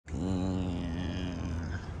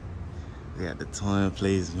We at the towing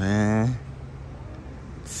place, man.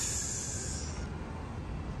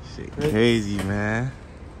 Shit crazy, man.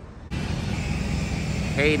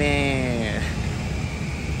 Hayden.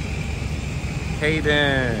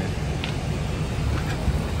 Hayden.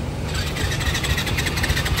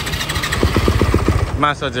 Might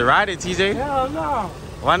as well just ride it, TJ. Hell no.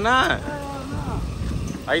 Why not? Hell no.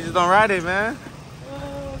 Why you just don't ride it, man?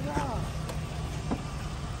 Hell no.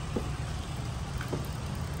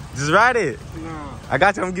 Just ride it. No. I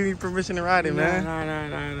got you. I'm giving you permission to ride it, man. No.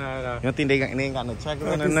 You don't think they ain't got no trackers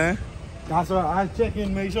on it, man? That's why I check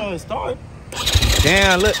in, make sure it starts.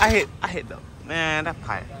 Damn, look, I hit the man, that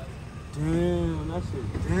pipe. Damn, that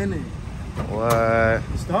shit dented. What?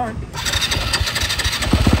 It start.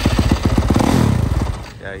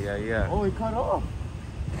 Yeah. Oh, it cut off.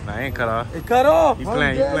 Nah, I ain't cut off. It cut off. You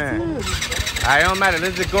playing. Alright, it don't matter.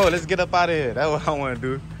 Let's just go. Let's get up out of here. That's what I want to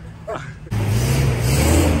do.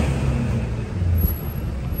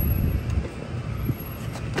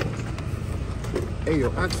 Hey,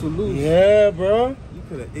 yo, absolute. Yeah, bro. You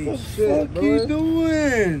could have ate shit, what the fuck you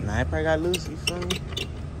doing? Nah, I probably got loose. You feel me?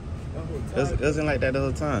 It wasn't like that the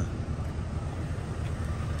whole time.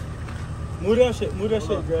 Move that shit,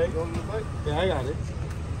 Greg. Yeah, I got it.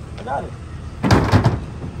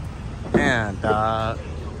 Damn, dog.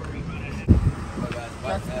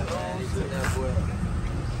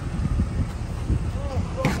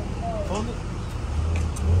 Hold it.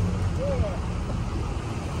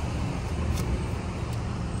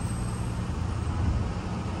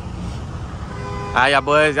 Alright,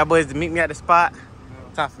 y'all boys, meet me at the spot.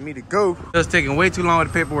 Time for me to go. It was taking way too long with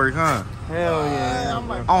the paperwork, huh? Hell yeah.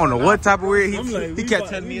 I don't know what type of weird He kept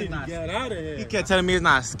telling me it's not. Get out of here. He kept telling me it's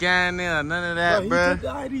not scanning or none of that, bro. He took the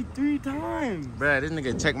ID 3 times. Bro, this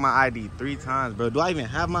nigga checked my ID 3 times, bro. Do I even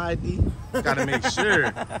have my ID? Gotta make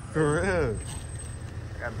sure. For real.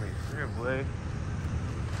 Gotta make sure, boy.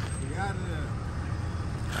 You got it.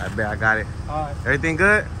 I bet I got it. Alright. Everything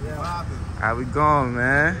good? Yeah. Alright, we going,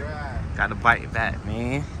 man. Gotta bite it back,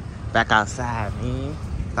 man. Back outside, man.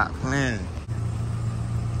 Stop playing.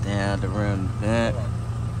 Down the rim, vent.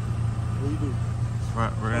 What you do?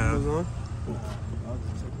 Front rim.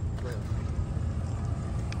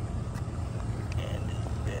 And this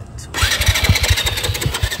vent too.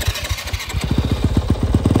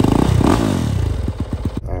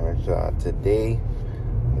 Alright, y'all. Today,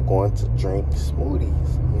 I'm going to drink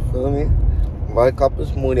smoothies. You feel me? I'm about to cup of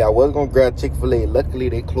smoothie. I was gonna grab Chick-fil-A. Luckily,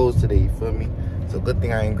 they closed today. You feel me? So good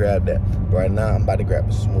thing I ain't grabbed that. Right now, I'm about to grab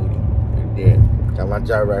a smoothie. Right there. Got my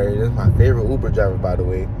driver right here. This is my favorite Uber driver, by the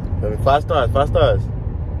way. I mean, 5 stars, 5 stars. You know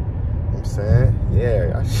what I'm saying?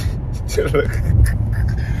 Yeah. She look.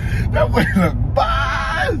 That boy look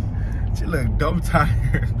bad. She look dumb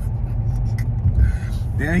tired.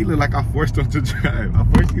 Damn, he look like I forced him to drive. I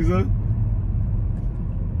forced you, son?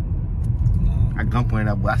 I gunpointed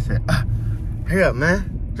that boy. I said, hurry up,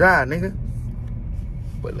 man. Drive, nigga.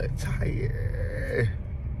 But look tired.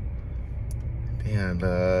 Damn,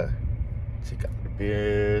 she got the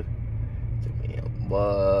beard. Took me a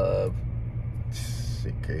bub.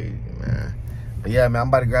 Shit crazy, man. But yeah, man, I'm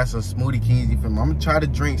about to grab some smoothie keys. You feel me? I'm gonna try to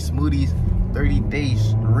drink smoothies 30 days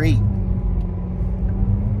straight.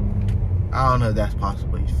 I don't know if that's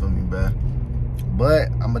possible, you feel me, bro?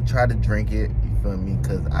 But I'm gonna try to drink it, you feel me?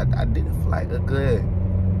 Cause I did it for like a good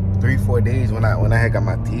 3-4 days when I had got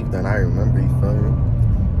my teeth done. I remember, you feel me?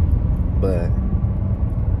 But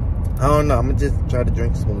I don't know. I'm gonna just try to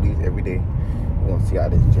drink smoothies every day. We're gonna see how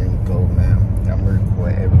this journey go, man. I'm gonna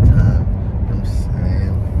record every time. You know what I'm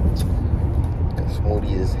saying? The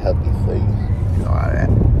smoothie is healthy for you. You know all that.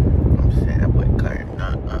 You know what I'm saying? That boy cutting.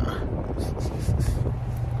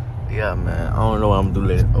 Yeah, man. I don't know what I'm gonna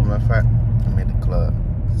do later. Oh, matter of fact, I'm at the club.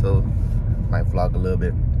 So, might vlog a little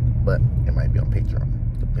bit. But it might be on Patreon.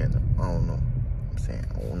 Depending. I don't know. I'm saying,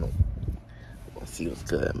 I don't know. We'll see what's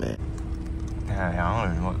good, man. Yeah, I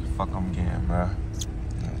don't even know what the fuck I'm getting, bro. I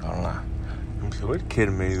ain't gonna lie. Let me see, where the kid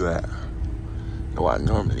menu at? Yo, I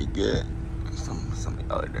normally get some,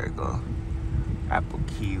 oh, there you go. Apple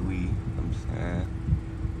kiwi, you know what I'm saying?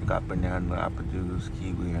 We got banana, apple juice,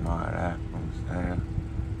 kiwi, and all that, you know what I'm saying?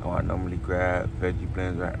 Oh, I normally grab veggie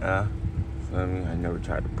blends right now. Feel me? I never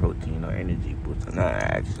tried the protein or energy boost or nothing,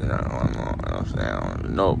 actually. I don't know, you know what I'm saying? I don't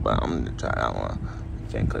know, but I'm gonna try that one. I'm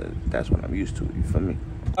saying, cause that's what I'm used to, you feel me?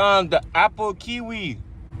 The apple kiwi.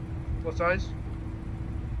 What size?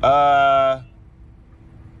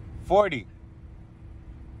 40.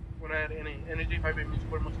 Want to add any energy? 5 ml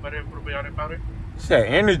super muscular probiotic powder. Said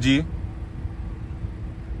energy.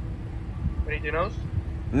 Anything else?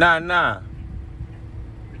 Nah.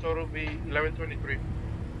 Your total will be $11.23.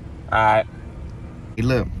 Alright. Hey,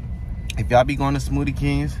 look. if y'all be going to Smoothie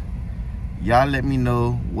Kings, y'all let me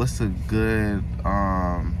know what's a good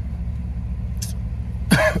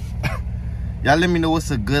y'all let me know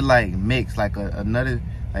what's a good like mix, like another,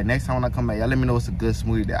 like next time when I come back, y'all let me know what's a good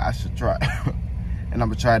smoothie that I should try. And I'm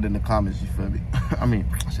gonna try it in the comments, you feel me? I mean,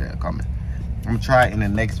 I said comments. I'm gonna try it in the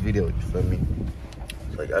next video, you feel me?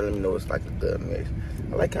 So y'all let me know it's like a good mix.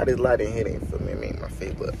 I like how this light in here, you feel me? Make my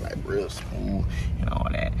face look like real smooth and all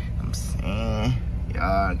that. I'm saying,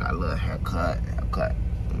 yeah, I got a little haircut. You know what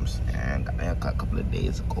I'm saying? Got a haircut a couple of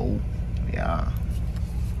days ago. Yeah.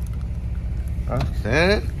 I'm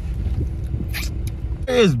saying.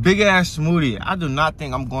 This big ass smoothie. I do not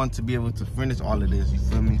think I'm going to be able to finish all of this, you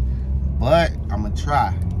feel me? But I'm gonna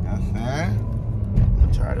try. You know what I'm saying? I'm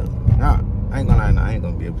gonna try to. Nah, I ain't gonna lie, nah, I ain't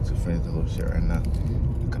gonna be able to finish the whole shit right now.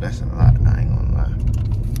 Cause that's a lot, nah, I ain't gonna lie.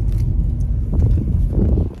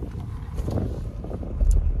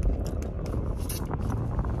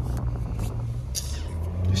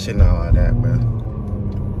 This shit not all that, bro.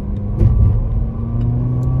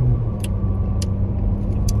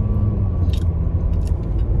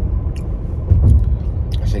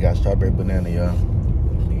 That shit got strawberry banana, y'all.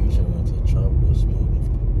 You should went to a tropical smoothie.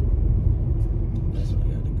 That's what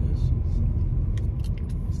got the good shit.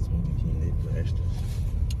 Smoothie King, they put extras.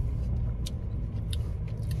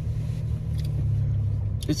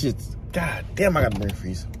 This shit's, god damn, I got a brain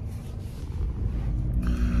freeze.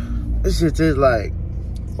 This shit tastes like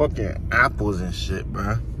fucking apples and shit,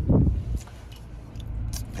 bro.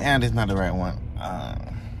 Damn, this not the right one.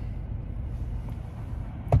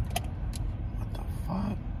 What the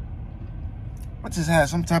fuck? I just had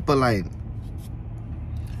some type of like,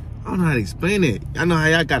 I don't know how to explain it. I know how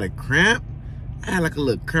y'all got a cramp. I had like a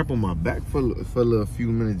little cramp on my back for a little few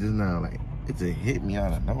minutes just now. Like, it just hit me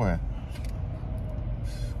out of nowhere.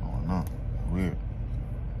 Oh no, weird.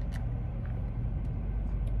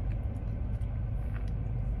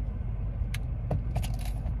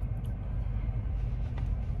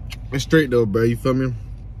 It's straight though, bro. You feel me?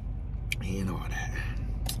 Ain't all that.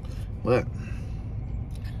 But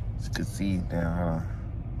it's good to see down. Hold on.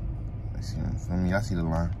 Let's see. You feel me? Y'all see the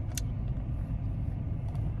line.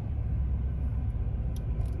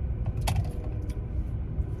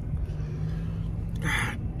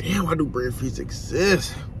 God damn, why do brain freeze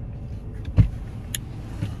exist?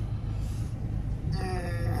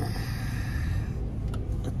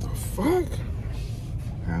 What the fuck?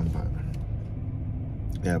 I'm about to.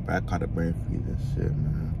 Yeah, but I caught a brain freeze and shit,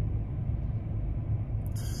 man.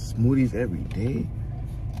 Smoothies every day?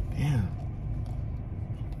 Damn.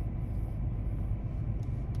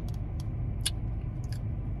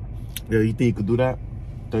 Yo, you think you could do that?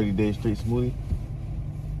 30 days straight smoothie?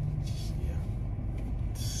 Yeah.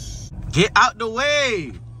 Get out the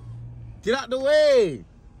way! Get out the way!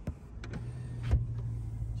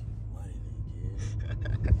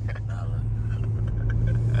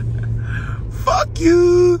 Fuck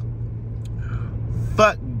you!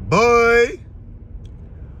 Fuck boy!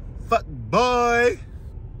 Fuck boy!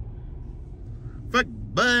 Fuck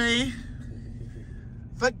boy!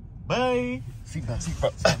 Fuck boy!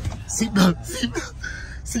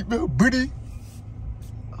 Seatbelt, booty!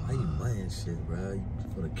 Why you buying shit, bro? You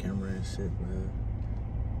put a camera and shit, bro.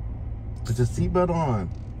 Put your seatbelt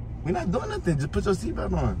on. We're not doing nothing, just put your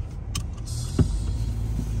seatbelt on.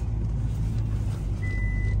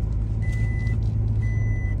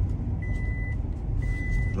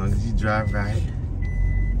 As long as you drive right,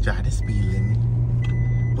 drive the speed limit.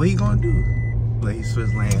 What you gonna do? Let you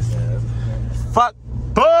switch lanes. Fuck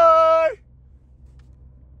boy!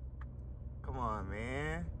 Come on,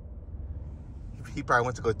 man. He probably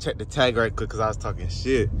went to go check the tag right quick because I was talking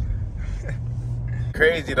shit.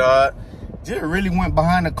 Crazy, dog. Just really went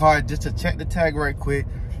behind the car just to check the tag right quick.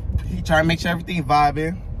 He trying to make sure everything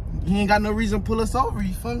vibing. He ain't got no reason to pull us over,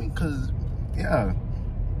 you feel me? Cause, yeah.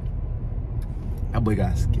 That boy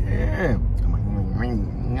got scared. I'm like,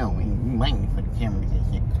 no, we might for the cameras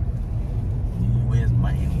and shit. Where's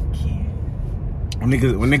my kid? When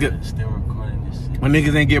niggas Still recording this shit. when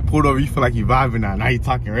niggas ain't get pulled over, you feel like you vibing now. Now you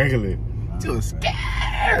talking regular. You was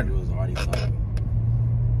scared. It was already talking.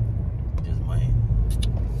 Just mine.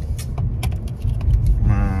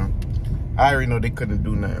 Man, I already know they couldn't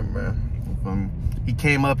do nothing, man. He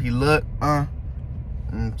came up, he looked, you know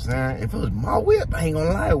what I'm saying? If it was my whip, I ain't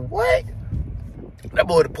gonna lie, what? That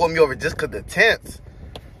boy would have pulled me over just cause the tents.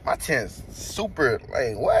 My tent's super,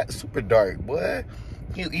 like, what? Super dark, boy.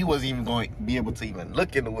 He wasn't even going to be able to even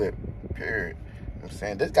look in the whip, period. You know what I'm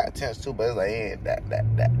saying? This got tents too, but it's like, ain't that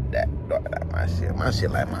dark, that my shit. My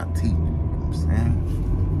shit like my teeth, you know what I'm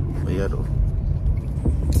saying? But yeah, though.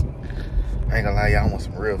 I ain't gonna lie, y'all, I want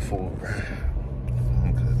some real food, bro.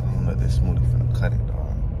 Cause Look, this smoothie finna cut it,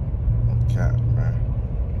 dog. Okay, man.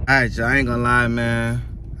 Alright, y'all, I ain't gonna lie, man.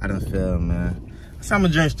 I done failed, man. So I'm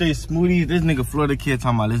gonna drink straight smoothies. This nigga Florida kid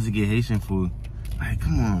talking about let's get Haitian food. Like,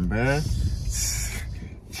 come on, bruh.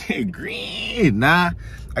 Green. Nah,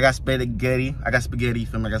 I got spaghetti. I got spaghetti, you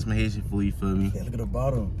feel me? I got some Haitian food, you feel me? Yeah, look at the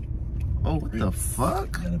bottom. Oh, what the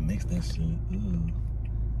fuck? You gotta mix that shit. Ooh.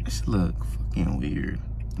 This look fucking weird.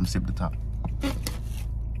 I'm gonna sip the top.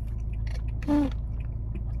 I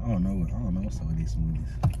don't know what's up with these smoothies.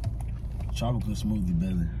 Tropical smoothie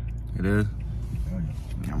better. It is? Oh, yeah.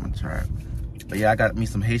 Yeah, I'm gonna try it. But yeah, I got me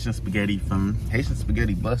some Haitian spaghetti from Haitian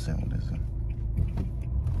spaghetti bussin'. What is it?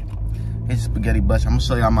 Haitian spaghetti bussin'. I'm gonna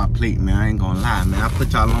show y'all my plate, man. I ain't gonna lie, man. I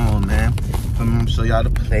put y'all on, man. I'm gonna show y'all the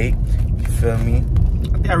plate. You feel me? I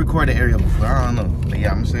think I recorded the area before. I don't know. But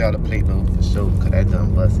yeah, I'm gonna show y'all the plate though for sure. Cause that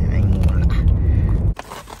done bussin'. I ain't gonna lie.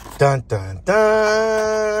 Dun dun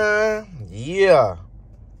dun. Yeah.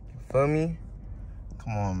 Feel me?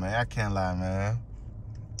 Come on, man. I can't lie, man.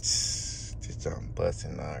 This jump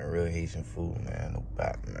busting on real Haitian food, man. No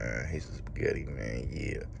back, man. Haitian spaghetti, man.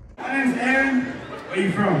 Yeah. My name's Aaron. Where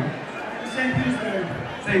you from? St. Petersburg.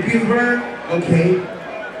 St. Petersburg? Okay.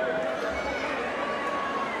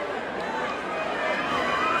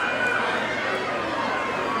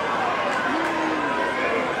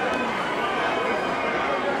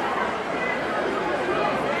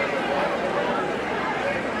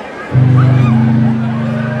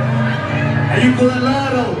 You good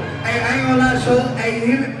love though. Hey, I ain't gonna lie, show. Hey, you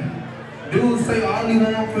hear me? Dude say all he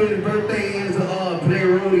want for his birthday is play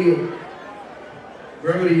rodeo.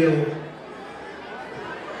 Rodeo.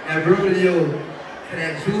 That rodeo. And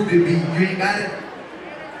that juvie beat. You ain't got it?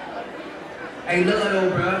 Hey, love though,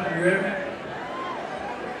 bro. You hear me?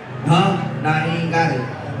 Huh? Nah, he ain't got it.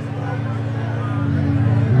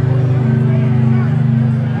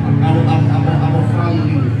 I'm gonna follow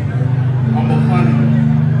you. I'm gonna follow you.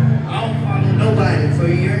 I don't follow nobody, so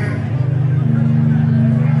you hear me?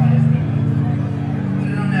 Put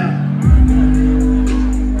it on there.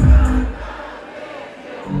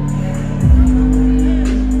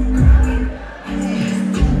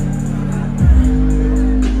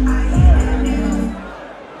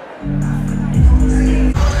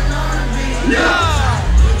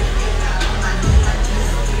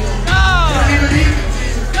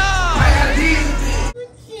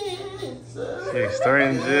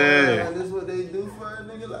 Starting This is what they do for a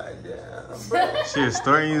nigga like that, bro. Shit,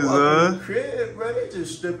 starting you, Crib, bro. They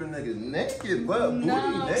just stripping niggas naked, but booty naked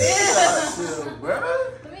out here, bro.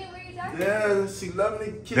 Yeah, she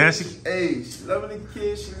loving the kids. Hey, she loving the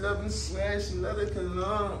kids. She loving the swag. She loving the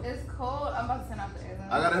cologne. It's cold. I'm about to send out the air.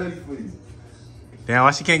 I got a hoodie for you. Damn,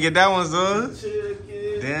 why she can't get that one, Zoe? Chill,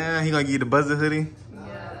 kid. Damn, he gonna give you the buzzer hoodie?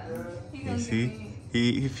 Yeah. You see?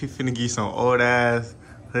 He finna give you some old ass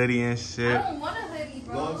hoodie and shit. I don't want a hoodie,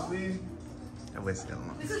 bro. Long sleeve?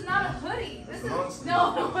 This is not a hoodie. This is long sleeve.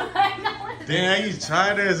 no. I'm not. Damn, you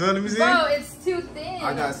tried that, Zoe? Let me see. Bro, it's too thin.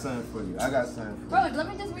 I got something for you. Bro, let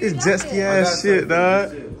me just read It's jet ski ass shit,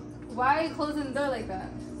 dog. Why are you closing the door like that?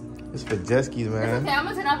 It's for jet skis, It's man. okay. I'm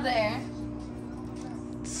gonna turn off the air.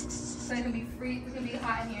 So it can be free. It can be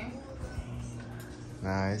hot in here.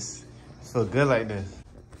 Nice. Feel good like this.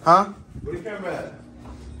 Huh? Where the camera at?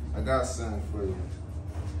 I got something for you.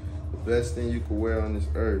 The best thing you could wear on this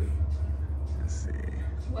earth. Let's see.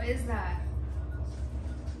 What is that?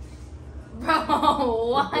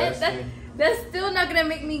 Bro, what? That's still not gonna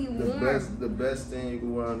make me warm. The best thing you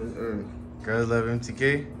can wear on this earth. Girls love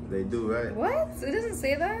MTK? They do, right? What? It doesn't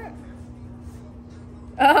say that?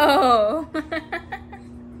 Oh. I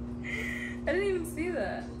didn't even see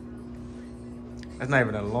that. That's not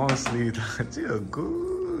even a long sleeve. You're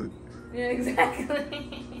good. Yeah,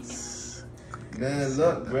 exactly. Man,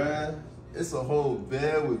 look, bruh. It's a whole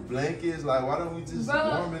bed with blankets. Like, why don't we just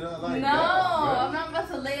warm it up like that? No, bruh? I'm not about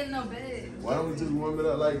to lay in no bed. Why don't we just warm it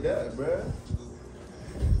up like that, bruh?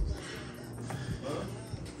 Huh?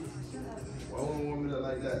 Why won't we warm it up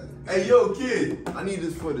like that? Hey, yo, kid. I need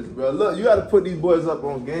this footage, bruh. Look, you gotta put these boys up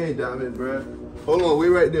on game, Diamond, bruh. Hold on, wait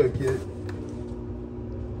right there, kid.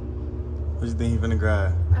 What you think he finna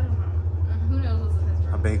grab? I don't know. Who knows what's in his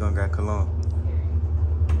room? I bet he gonna grab cologne.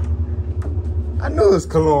 I knew it's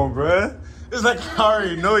cologne, bruh. It's like I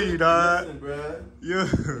already know you, dog. Listen, bruh. Yeah.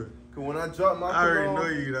 Cause when I drop my I already cologne, know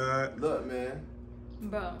you, dog. Look, man.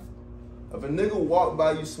 Bro. If a nigga walk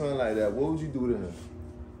by you smelling like that, what would you do to him?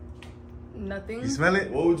 Nothing. You smell it?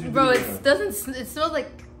 What would you do Bro, to it him? doesn't. It smells like.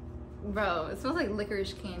 Bro, it smells like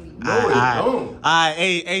licorice candy. No, it don't. Alright,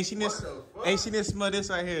 hey, she needs. What the fuck? Hey, she didn't smell this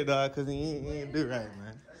right here, dog, cause he ain't do right,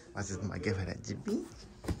 man. I just might give her that GB.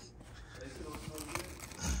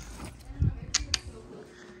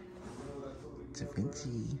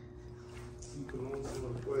 Vinci.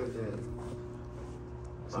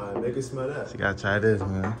 Alright, make it smell that. You gotta try this,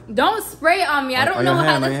 man. Don't spray on me. I don't know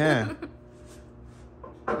how to. On your hand.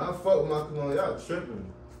 I fuck with my cologne. Y'all tripping.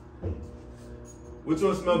 Which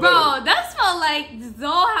one smell better? Bro, that smell like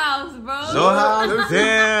Zoe House, bro. Zoe House?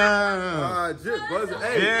 Damn. Drip buzzing.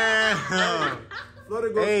 Hey. Damn.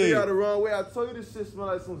 Florida go see y'all the wrong way. I told you this shit smell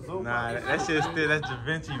like some Zoe. Nah, that shit still, that's Da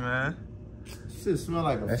Vinci, man. Shit smell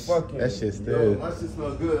like a fucking. That shit still. My shit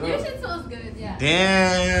smell good, huh? Your shit smells good, yeah.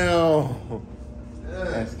 Damn. Yeah.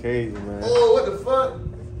 That's crazy, man. Oh, what the fuck?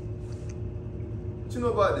 What you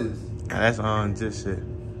know about this? Nah, that's on just shit. I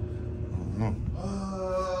don't know.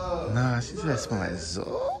 Nah, she said it smell like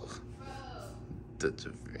Zoe. The Da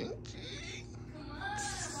Vinci.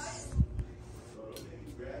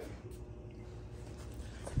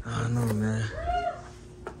 I don't know, man.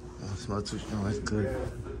 I don't smell too strong. That's good.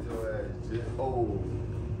 Oh.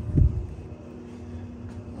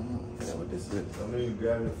 Yeah, what this is? I know you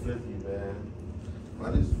grabbing the 50, man. Why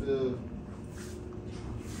this feel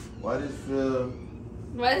Why does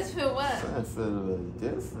it feel what? I feel a little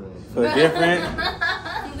different. Feel different?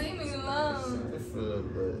 Leave me alone. I feel a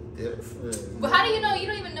little different. But how do you know? You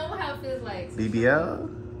don't even know how it feels like. BBL?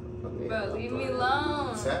 Bro, leave me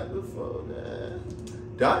alone. Tap before that.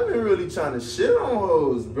 Diamond really trying to shit on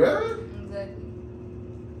hoes, bruh. Exactly.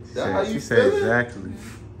 That how you She said feeling? exactly.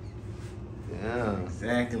 Yeah.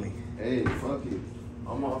 Exactly. Hey, fuck it.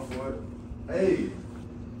 I'm all for it. Hey.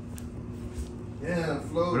 Yeah,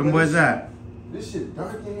 Flo. Where them boys at? This shit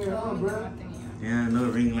dark in here, huh, bruh? Yeah, no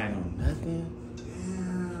ring light on nothing.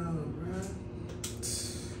 Damn, bruh.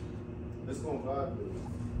 Let's go vibe, dude.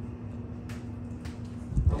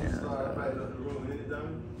 I'm gonna start right up the room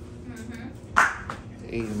anytime.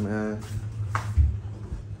 Hey, man.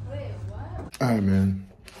 Wait, what? Alright, man.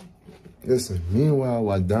 Listen, meanwhile,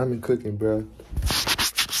 while Diamond cooking, bruh.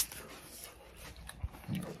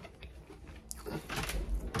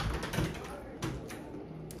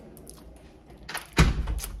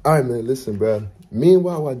 Alright, man, listen, bruh.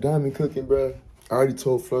 Meanwhile, while Diamond cooking, bruh, I already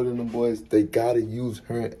told Flo and them boys they gotta use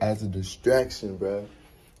her as a distraction, bruh.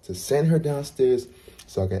 To send her downstairs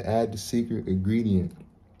so I can add the secret ingredient.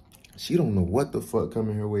 She don't know what the fuck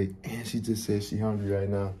coming her way, and she just said she hungry right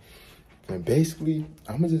now. And basically,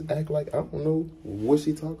 I'ma just act like I don't know what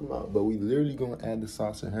she talking about, but we literally gonna add the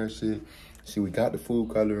sauce in her shit. See, we got the food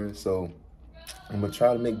coloring, so I'm gonna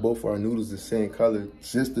try to make both our noodles the same color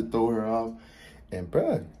just to throw her off. And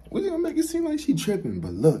bruh, we're gonna make it seem like she tripping,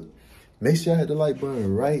 but look, make sure I had the light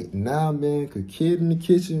button right now, man, cause kid in the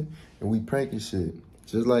kitchen and we pranking shit.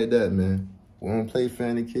 Just like that, man. We don't play fair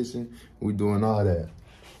in the kitchen, we doing all that.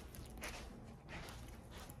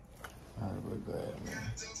 Alright, we're glad,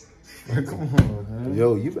 man. Come on, man.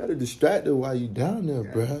 Yo, you better distract her while you down there,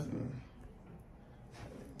 bruh.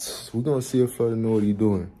 We're gonna see if Flo know what he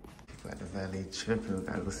doing. Got the valet tripping.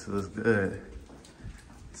 Gotta go see what's good.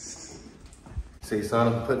 Say,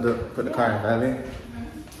 son, put the car in valet.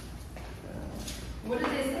 What did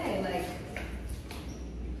they say? Like,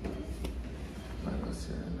 I'm not gonna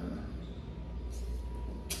say it now.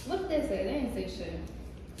 what did they say? They didn't say shit.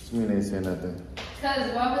 What you mean they say nothing?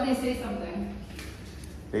 Cause why would they say something?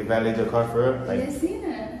 They valet your car for real? I Like, didn't see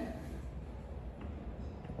that.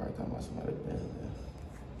 probably talking about some other things.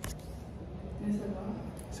 They said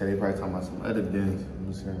what? So they probably talking about some other things.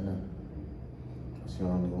 I'm just saying that. She the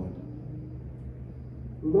only one.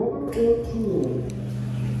 Level 18.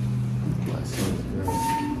 My son's girl.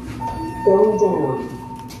 Go down.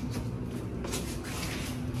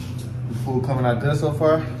 The food coming out good so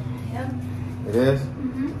far? Yeah. It is?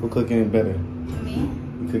 Who cooking better? Me?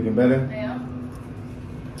 You cooking better? Yeah.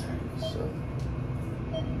 So,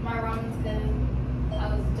 My ramen's good. I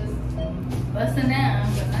was just busting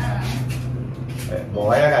down, but nah. well,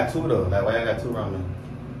 why y'all got two though? Like, why y'all got two ramen?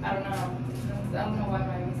 I don't know. I don't know what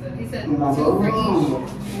Ryan said. He said 2 for each.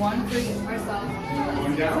 1 for each. Ourselves.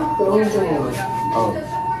 Go down. Oh,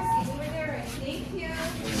 Thank you.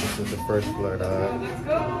 this is the first floor, dog. Let's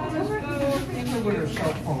go.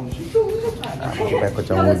 I'll get back with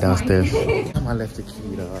y'all when we're downstairs. I left the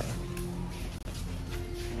key, dog.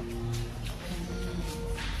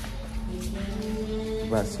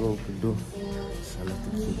 About to see what we can do. So I left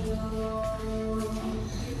the key.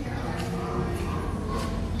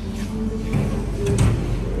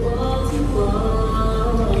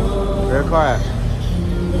 Where the car at?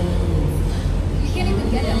 You can't even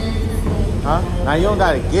get it. Huh? Now you don't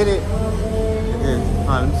gotta get it.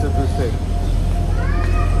 Let me sit through this.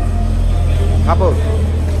 How about?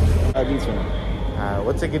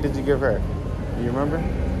 What ticket did you give her? Do you remember?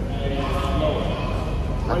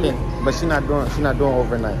 I think, but she's not doing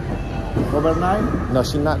overnight. Overnight? No,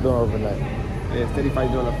 she's not doing overnight. Yeah,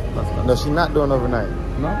 $35 plus. No, she's not doing overnight.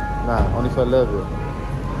 No? Nah, only for a little bit.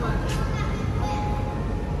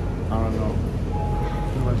 I don't know.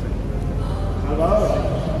 Hello?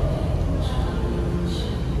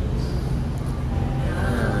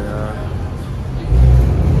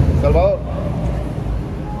 Salvador?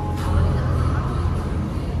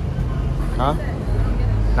 Huh?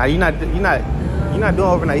 Nah, you're not doing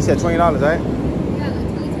overnight. You said $20, right? Yeah, like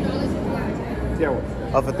 $22 for 3 hours. Yeah, what?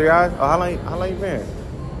 Oh, for 3 hours? Oh, how long you been?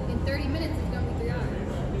 In 30 minutes, it's gonna be 3 hours.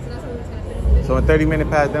 So that's what we're just gonna finish. So in 30 minutes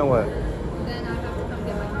past, then what? Then I have to come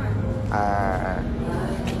get my car.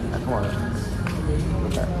 Come on.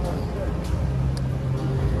 Okay.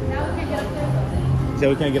 Now we can get upstairs. So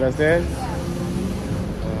we can't get upstairs?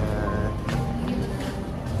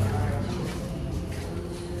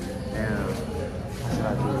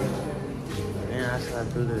 How should I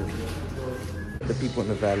do this? The people in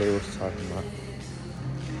the valley was talking about.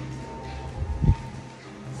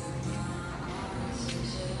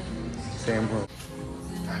 Same room.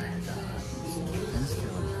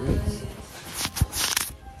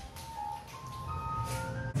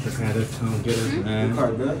 Just had to come get us, man. Your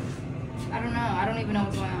car good? I don't know. I don't even know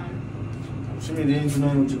what's going on. What you mean they didn't do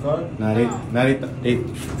nothing with your car? Nah,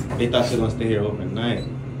 they thought she was gonna stay here overnight.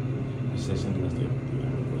 She said she was gonna stay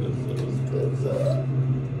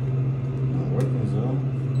Not working, so.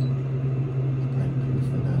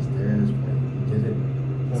 Did it?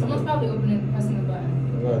 Someone's probably opening, pressing the button.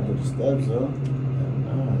 I gotta do the steps, though.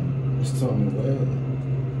 It's still on the way.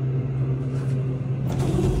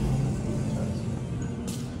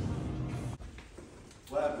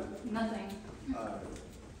 What happened? Nothing.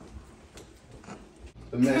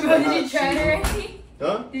 The man Did you try it already?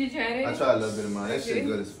 Huh? Did you try it? I tried a little bit of mine. That shit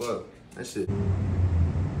good as fuck. That shit.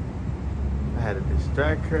 I had to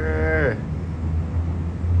distract her.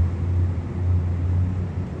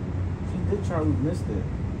 She did try, we missed it.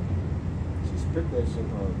 She spit that shit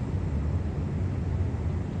hard.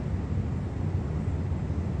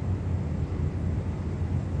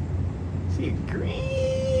 She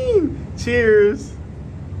green. Cheers.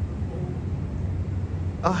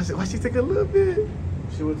 Oh, why she take a little bit?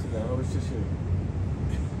 She went to that. Oh, it's just here.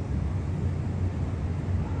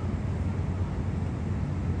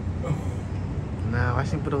 Nah, why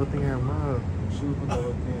she put the whole thing in her mouth? She would put the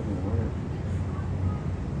whole thing in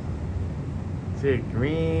there. She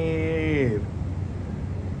green.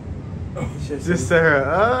 Shit, Just to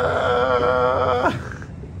her.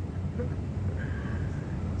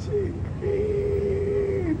 She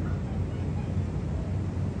green.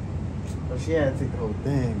 But she had to take the whole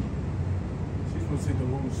thing. She's gonna take the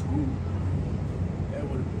whole scoop. That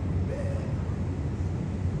would have been bad.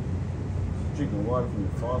 Drinking water from the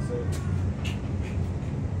faucet.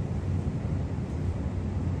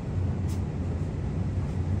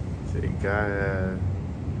 She got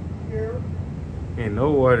ain't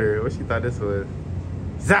no water. What she thought this was?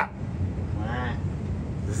 Zap!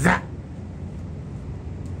 Zap!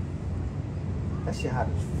 That shit hot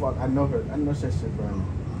as fuck. I know her. I know that shit burning.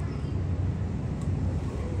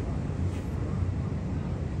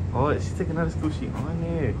 Oh, she taking another scoop. She on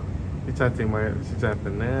it. She trying to take my. She trying to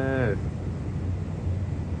finesse.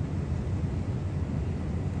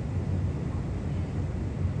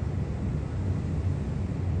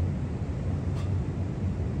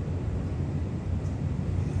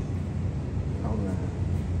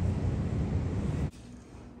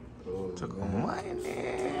 Took a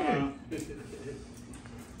minute.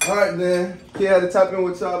 Alright, man. Kid had to tap in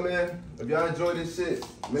with y'all, man. If y'all enjoy this shit,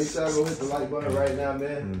 make sure y'all go hit the like button right now,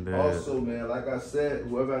 man. Also, man, like I said,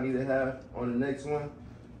 whoever I need to have on the next one,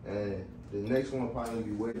 and the next one probably gonna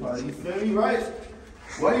be way party. You feel me, right?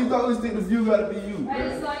 Why you always think the view gotta be you, I man?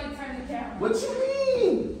 just saw you turn the camera. What you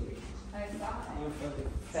mean? I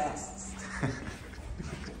saw it.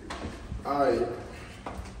 Alright.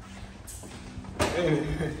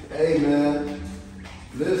 Hey, man.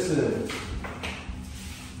 Listen.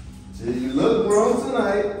 Till you look grown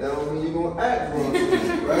tonight, that don't mean you're gonna act grown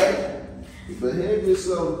tonight, right? Behave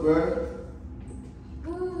yourself, bruh.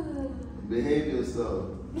 Behave yourself.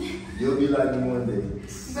 You'll be like me one day.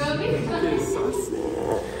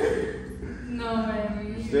 No,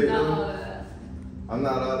 man. Straight Not up? all that. I'm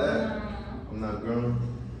not all that. No. I'm not grown.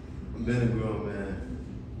 I've been a grown man.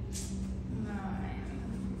 No,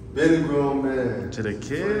 man. Been a grown man. To the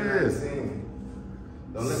kids. 2019.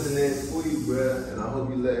 Don't let the name fool you, bruh. And I hope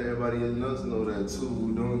you let everybody else know that too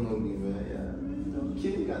who don't know me, man. Yeah, you know,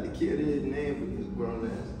 kid, you got the kid in his name, but he's a grown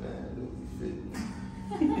ass man. Don't be fit.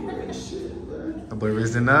 That shit, bruh. My boy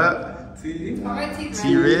Rizzing up. Alright,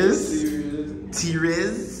 T-Riz.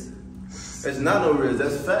 T-Riz. That's not no Riz.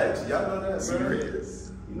 That's facts. Y'all know that, bro.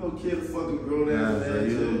 You know, kid, a fucking grown ass man.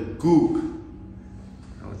 You gook.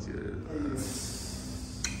 I want you to.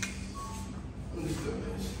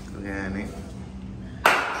 Organic.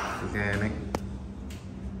 Organic.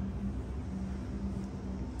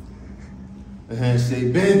 The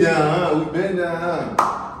handshake. Bend down, huh? We bend down,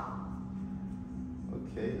 huh?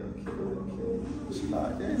 Okay.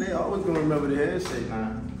 Slide. They always gonna remember the handshake,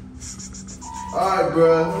 man. All right,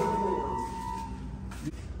 bro.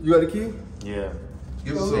 You got the key? Yeah.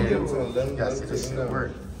 Give us some. Let me Gotta see this shit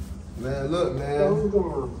work. Man, look, man.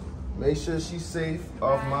 Make sure she's safe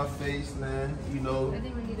off my face, man. You know, I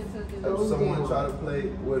think we need to put if someone try to play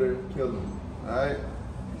with her, kill them. All right?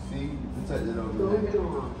 See, protect it over there.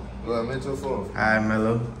 Go ahead, mental phone. All right,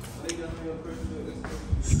 Mello.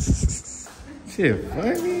 Shit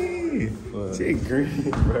funny. Shit green,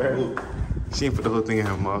 bro. She ain't put the whole thing in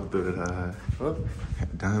her mouth, though. Huh?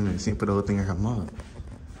 Diamond. She ain't put the whole thing in her mouth.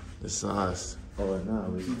 The sauce. Oh, nah,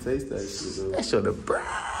 but you taste that shit, though. That should have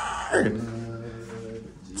burned.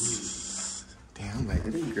 Damn, I'm like,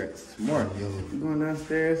 this girl smart. Yo, you going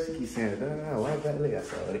downstairs? She keeps saying, why that late? I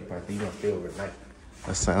said, oh, they probably gonna stay overnight.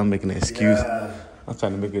 That's why I'm making an excuse. Yeah. I'm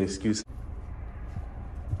trying to make an excuse.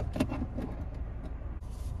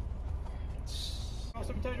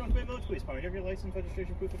 Secretary, you want to pay village police department? You have your license,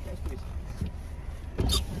 registration, proof of insurance,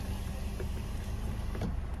 please.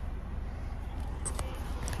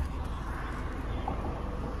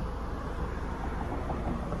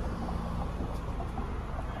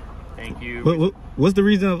 Thank you. What's the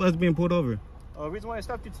reason of us being pulled over? The reason why I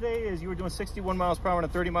stopped you today is you were doing 61 miles per hour in a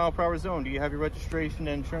 30-mile-per-hour zone. Do you have your registration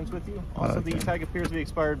and insurance with you? Also, okay. The tag appears to be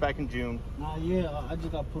expired back in June. Yeah, I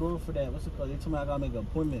just got put over for that. What's it called? They told me I gotta make an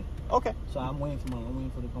appointment. Okay. So I'm waiting for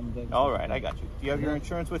the coming back. All right, I got you. Do you have your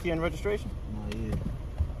insurance with you and registration?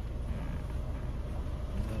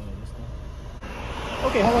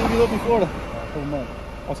 Okay, how long have you lived in Florida? 4 months.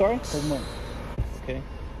 I'm sorry? 4 months. Okay.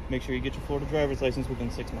 Make sure you get your Florida driver's license within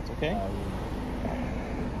 6 months, okay?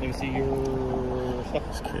 Let me see your stuff.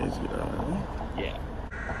 That's crazy, though. Yeah.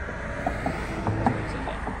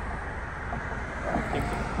 I'll be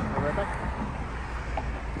right back.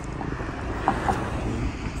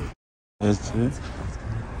 That's it.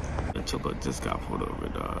 The chocolate just got pulled over,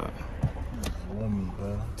 dog.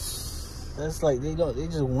 That's like they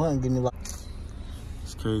just want to give me like.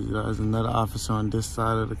 It's crazy, dog. There's another officer on this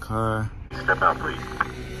side of the car. Step out, please.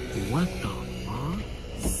 What the fuck?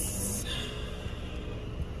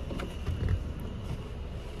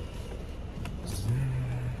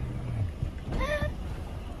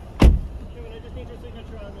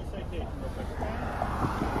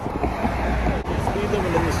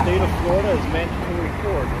 State of Florida is mandatory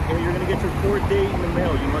court. Okay, you're going to get your court date in the mail.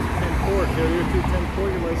 You must attend court. Failure to attend court,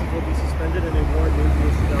 your license will be suspended and a warrant may be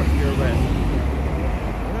issued out for your arrest.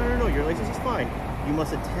 No, your license is fine. You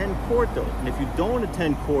must attend court though. And if you don't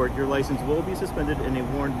attend court, your license will be suspended and a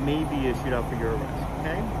warrant may be issued out for your arrest.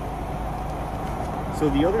 Okay? So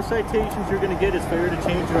the other citations you're going to get is failure to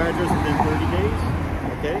change your address within 30 days.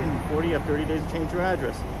 Okay? And 40, you have 30 days to change your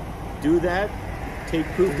address. Do that. Take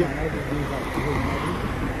proof that.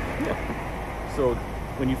 Yeah. So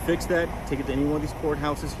when you fix that, take it to any one of these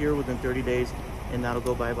courthouses here within 30 days, and that'll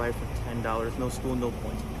go bye-bye for $10. No school, no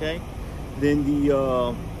points. Okay. Then the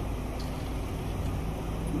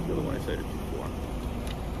who's the other one I cited before?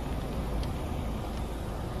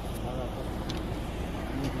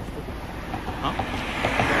 Huh?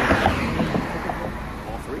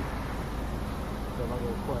 All three.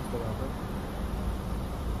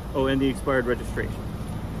 Oh, and the expired registration.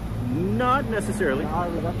 Not necessarily. I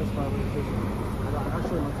already got this expired registration. I'll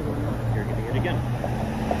show you my ticket now. You're getting it again.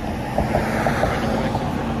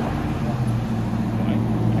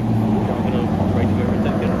 I'm going to write you every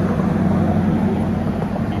ticket.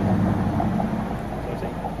 So I'm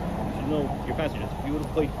saying, you should know your passengers. If you would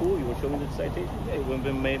have played cool, you would show me the citation. Yeah, it would have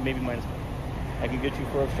been maybe minus 1. I can get you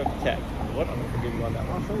for obstructed tag. What? I'm going to forgive you on that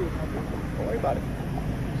one. I'll show you. Don't worry about it.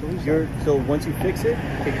 So once you fix it,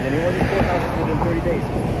 take it to any one of your courthouses within 30 days.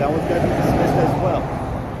 That one's got to be dismissed as well.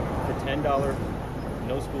 For $10,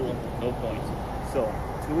 no school, no points. So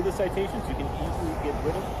 2 of the citations you can easily get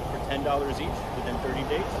rid of for $10 each within 30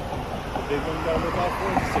 days. The big one you got to look out for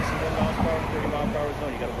is 61 miles per hour, 30 mile per hour zone.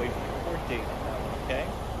 You got to wait for your court date on that one, okay?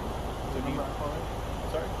 So do you,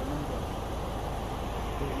 sorry?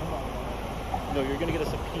 No, you're going to get a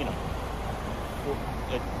subpoena.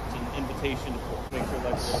 It's an invitation to court. Make sure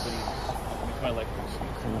life a little bit easier. Makes my life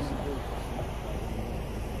easier.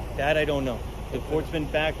 That I don't know. The court's been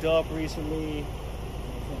backed up recently.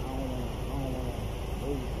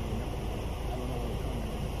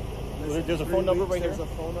 There's a phone number right here. There's a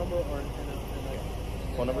phone number or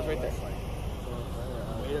Phone number's right there.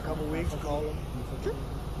 Wait a couple weeks, call them. Sure.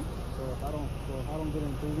 So if I don't get it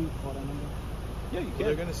in 3 weeks, call that number. Yeah, you can.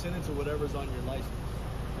 They're gonna send it to whatever's on your license.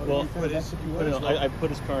 Well, I put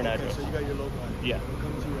his current Okay, address. so you got your local address. Yeah. It'll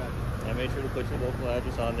come to your address. I made sure to put your local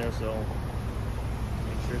address on there, so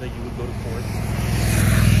make sure that you would go to court.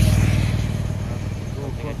 Go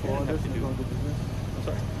court for all this, you're going to get dismissed. I'm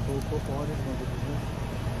sorry. Go court for all this, you're going to get dismissed.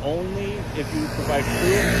 Only if you provide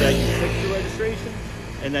proof that you fixed your registration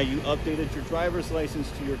and that you updated your driver's license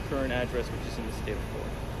to your current address, which is in the state of Florida.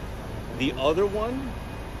 The other one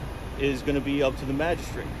is going to be up to the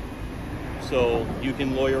magistrate. So you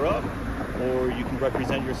can lawyer up, or you can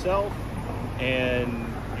represent yourself, and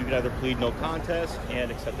you can either plead no contest and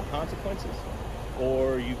accept the consequences,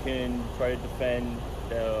 or you can try to defend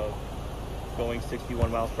going 61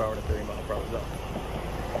 miles per hour in a 30 mile per hour zone.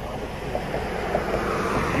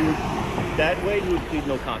 That way you would plead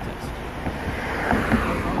no contest.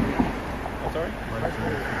 I'm sorry?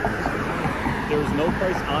 There was no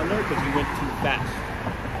price on there because you went too fast.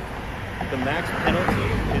 The max penalty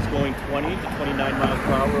is going 20 to 29 miles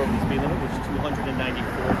per hour over the speed limit, which is $294.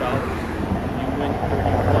 You went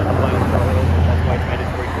 31 miles per hour over, that's why it's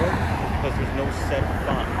mandatory court, because there's no set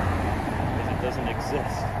fine, because it doesn't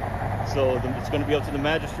exist. So it's going to be up to the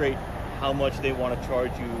magistrate how much they want to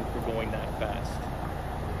charge you for going that fast.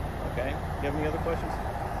 Okay? Do you have any other questions?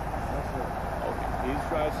 That's it. Okay. Please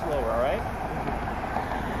drive slower, all right?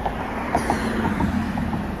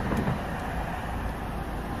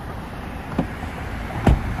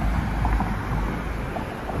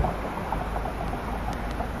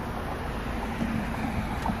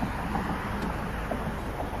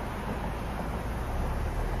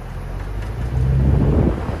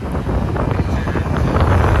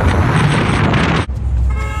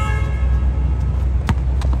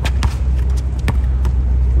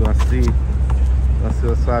 Let's see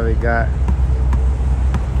what Suave got.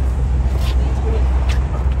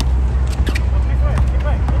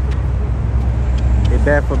 They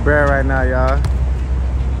bad for bread right now, y'all.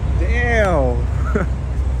 Damn.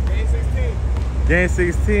 Game 16. Game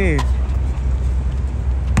 16.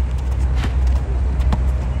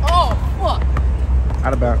 Oh, fuck.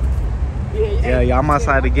 Out about. Yeah, I'm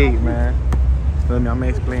outside the gate, man. Feel me? I'm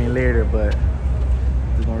gonna explain later, but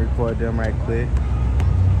just gonna record them right quick.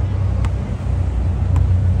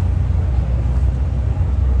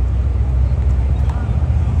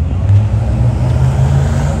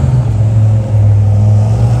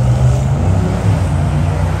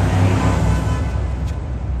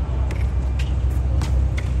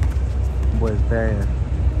 Boys bad.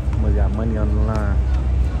 Boys got money on the line.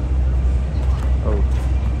 Oh.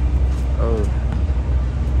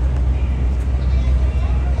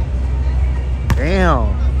 Damn.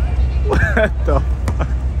 What the fuck?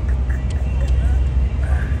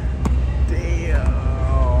 Damn.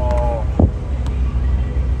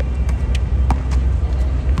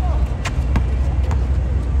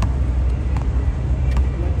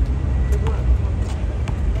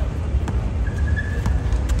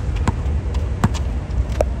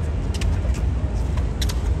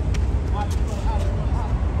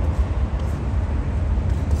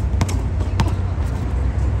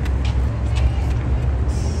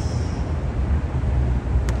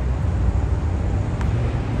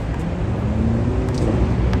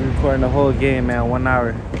 Recording the whole game, man. 1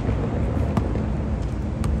 hour.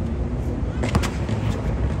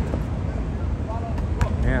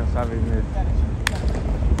 Damn, sorry, missed.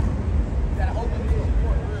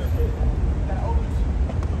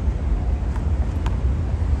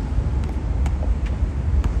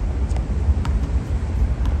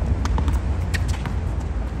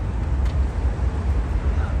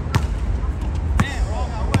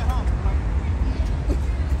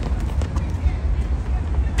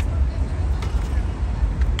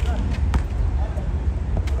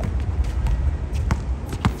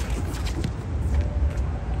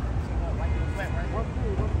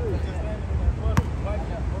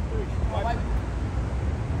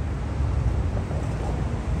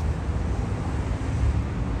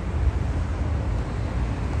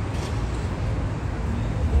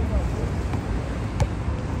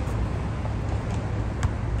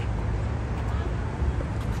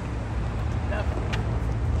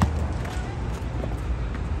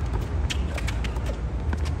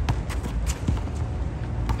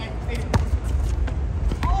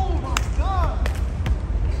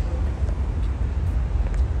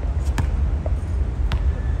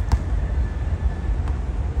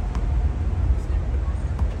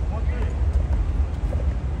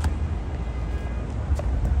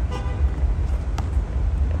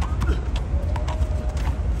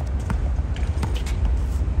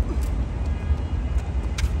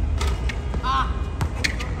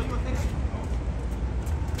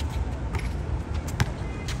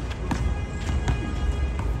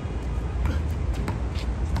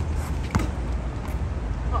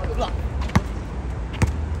 Big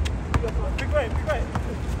right, big right.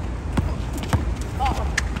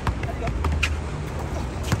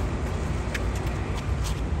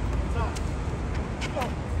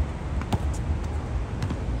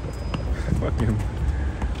 Fucking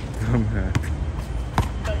dumbass.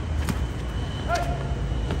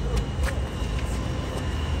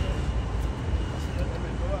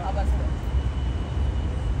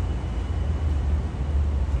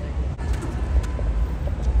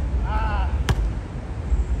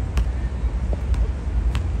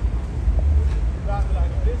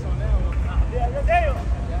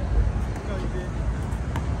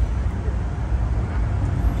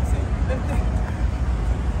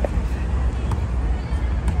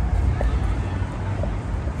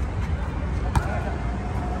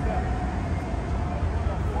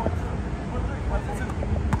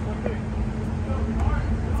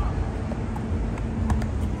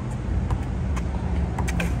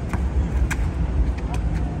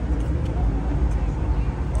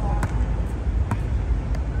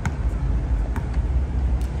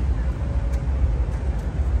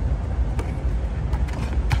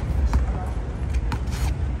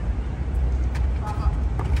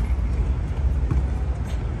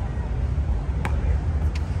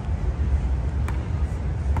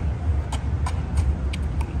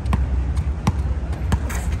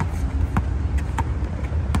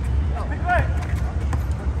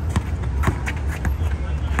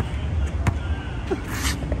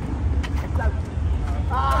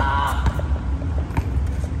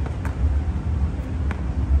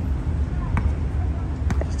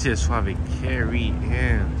 Just have a carry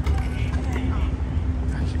in.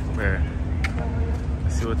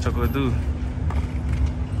 Let's see what Choco do.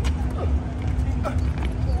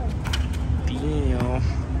 Damn.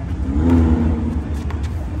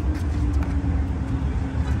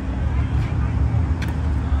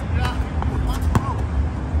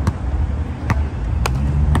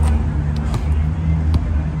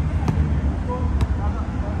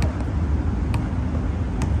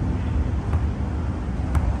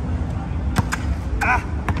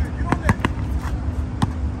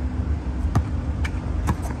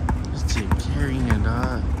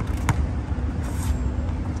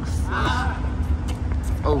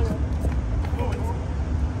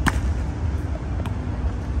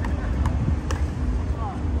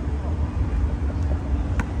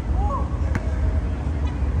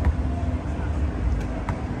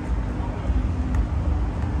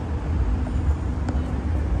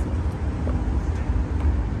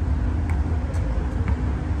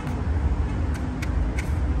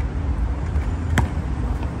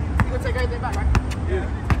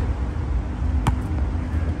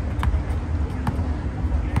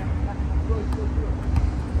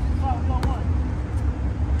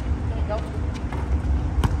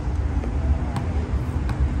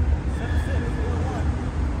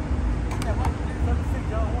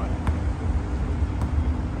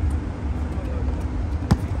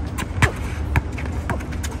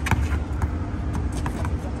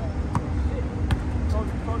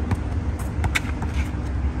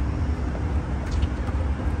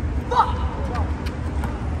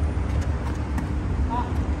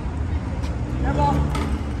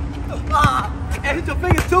 It hit your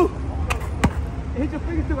fingers too. It hit your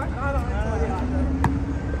fingers too, right?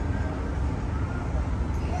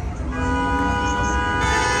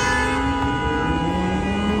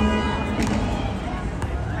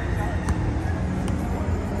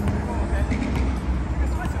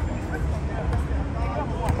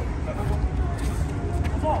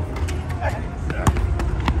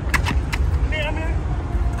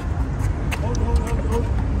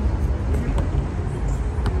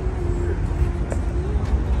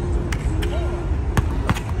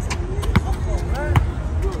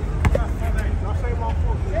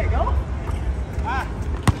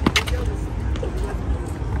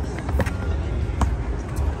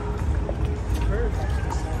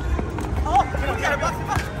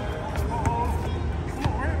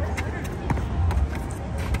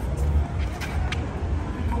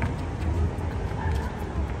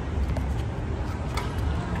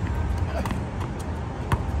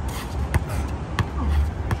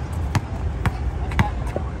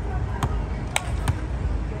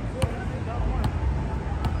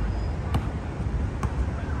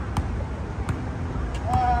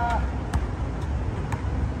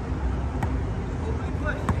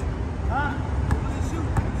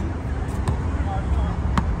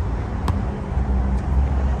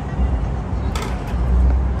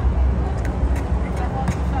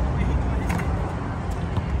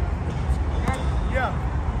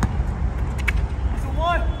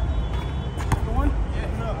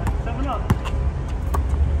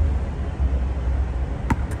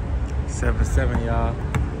 7-7, y'all.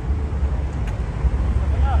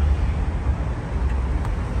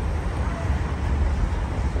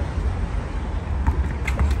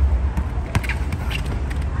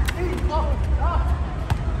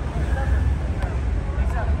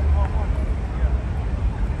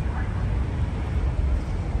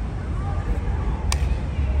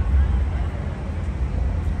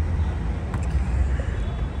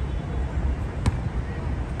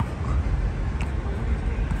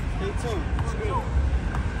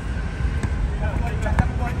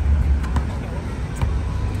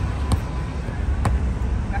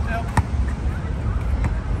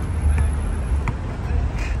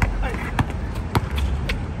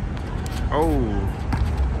 Oh,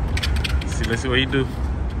 let's see what he do.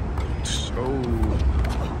 Oh,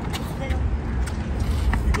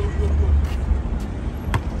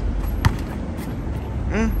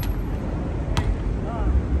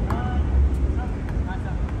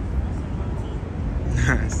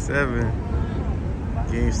 7.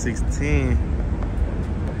 Game 16.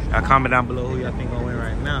 Y'all comment down below who y'all think gonna win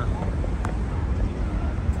right now.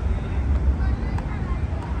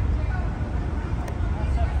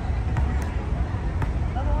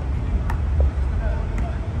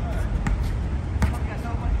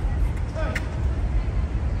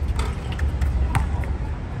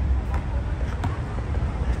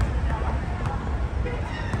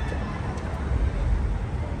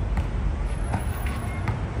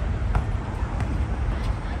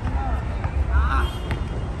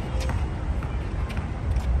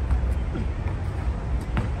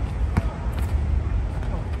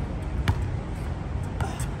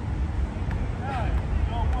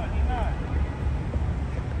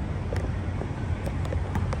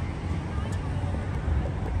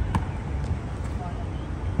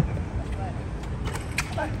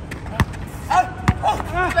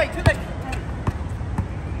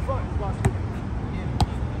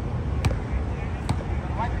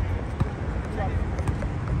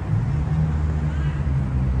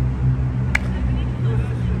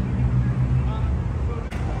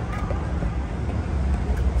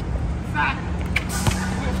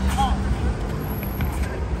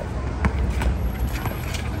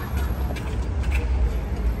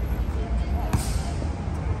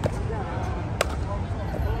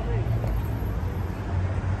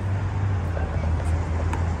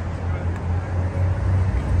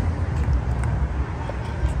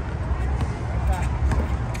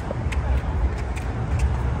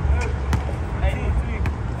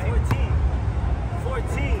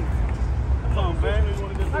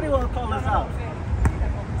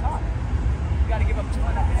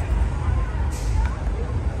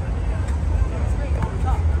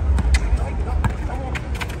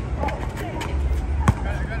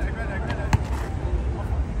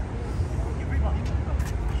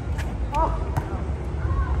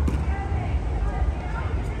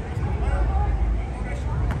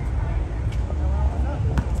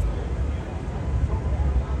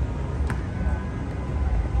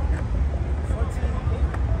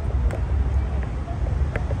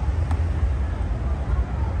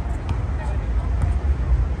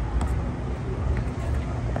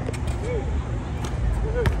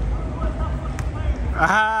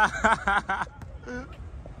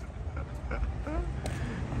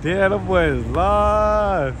 Damn, the boy is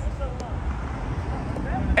lost.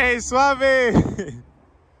 Hey, Suave.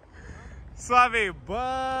 Suave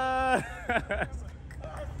buzz.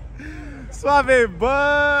 Suave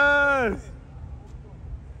buzz.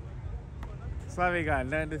 Suave got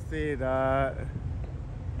nothing to say, dog.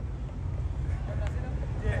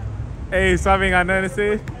 Hey, Suave got nothing to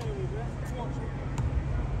say.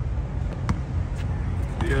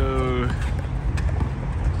 Yo.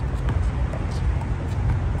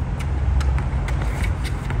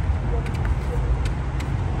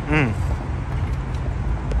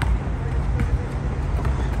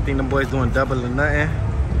 I think them boys doing double or nothing.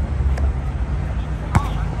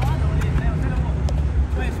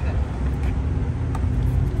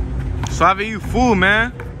 Suave, you fool,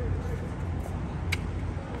 man.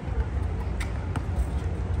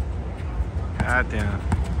 God damn.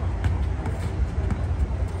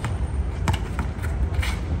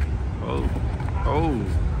 Oh. Oh.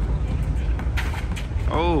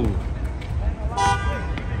 Oh.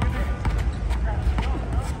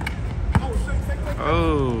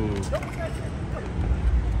 Oh.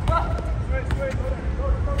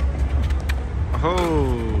 Oh.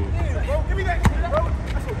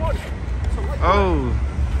 Oh.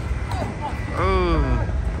 Oh.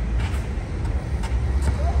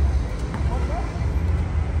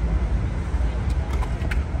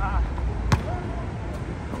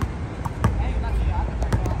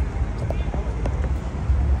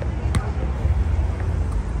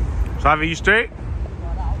 Savi, you straight?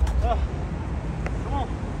 Come on.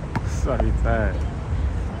 Sorry, tired.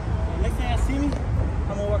 Next time you see me,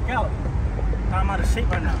 I'm gonna work out. I'm out of shape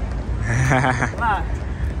right now. Why?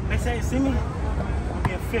 Next time you see me, I'm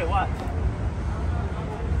being fit. Watch.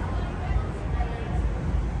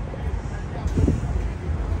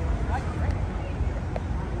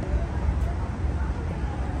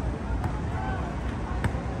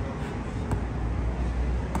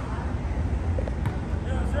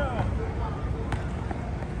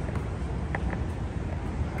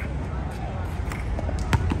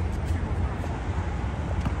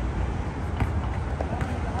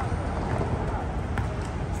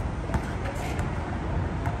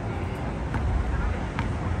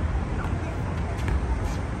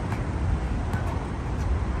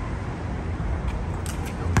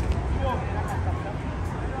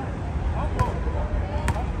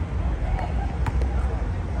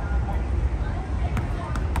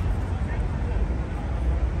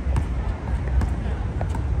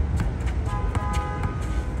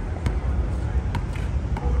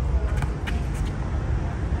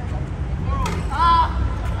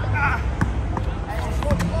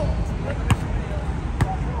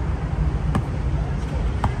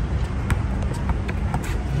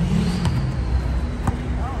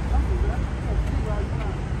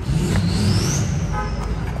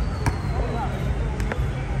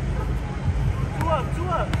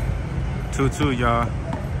 Two, y'all.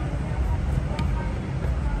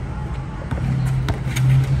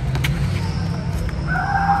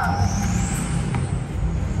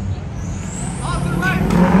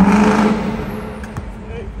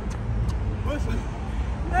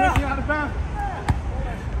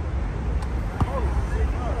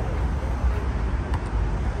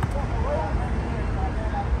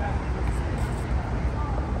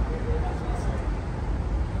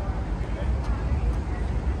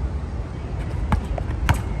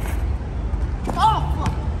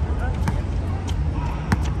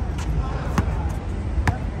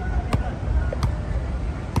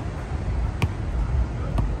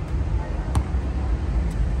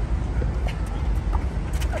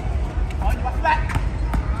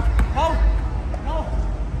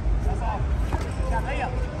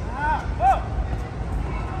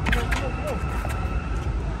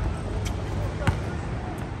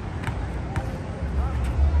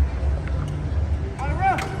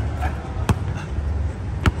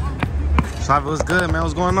 Savi, what's good, man?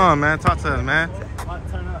 What's going on, man? Talk to us, man.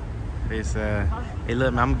 They said, hey,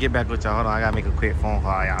 look, man, I'm gonna get back with y'all. Hold on, I gotta make a quick phone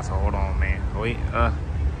call, y'all. So hold on, man. Wait, yeah.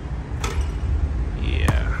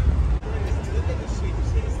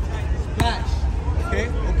 Splash. Okay.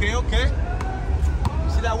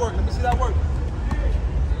 Let me see that work.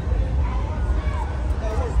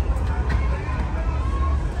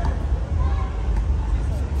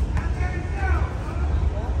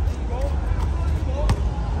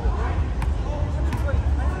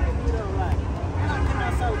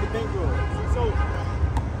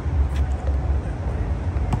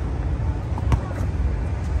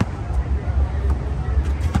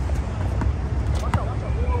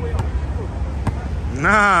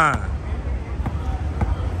 Nah.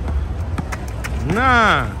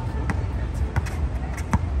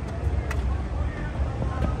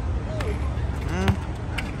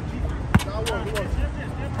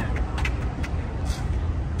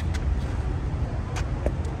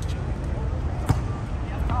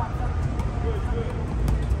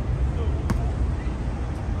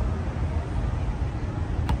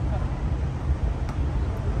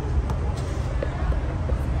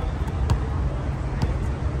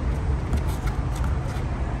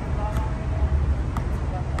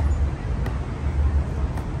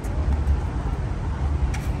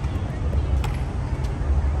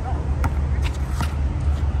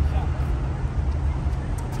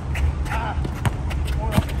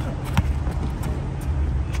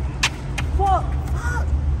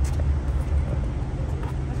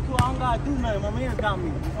 My man got me.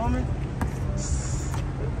 You feel me?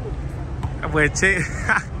 That boy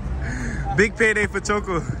big payday for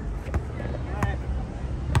Choco.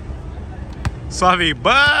 Savi,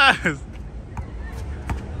 buzz.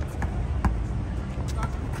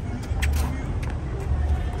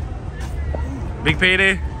 Big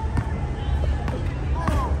payday.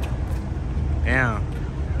 Damn.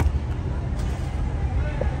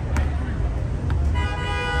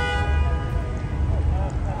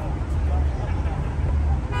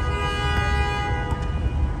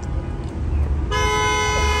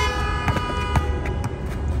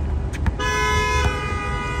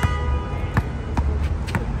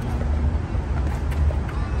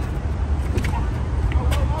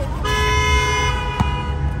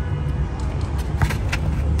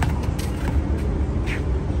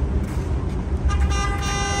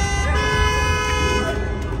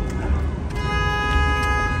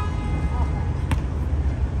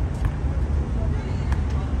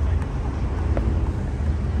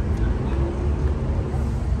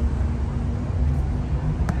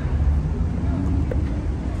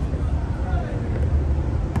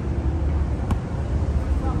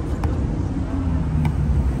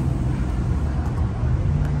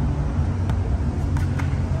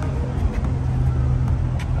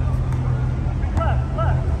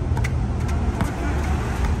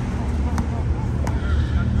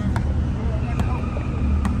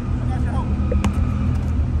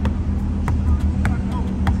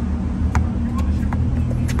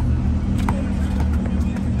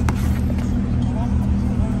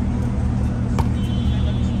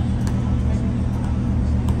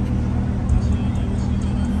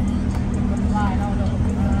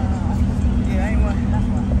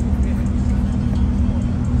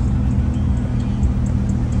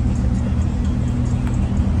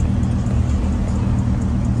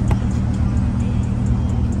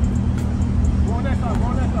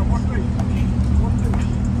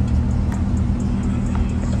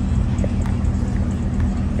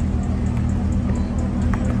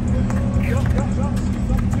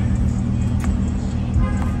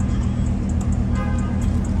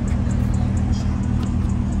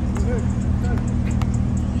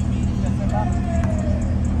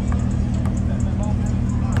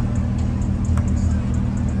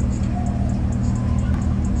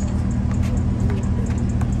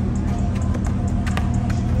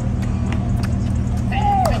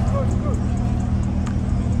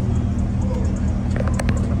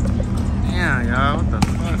 y'all. What the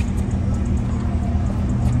fuck?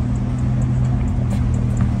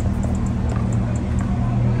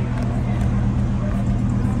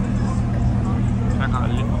 Check out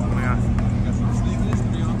Lipo, man. Got some sleeveless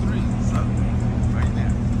 303. What's up? Right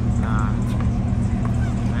there. Nah.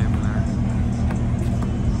 Hey, man.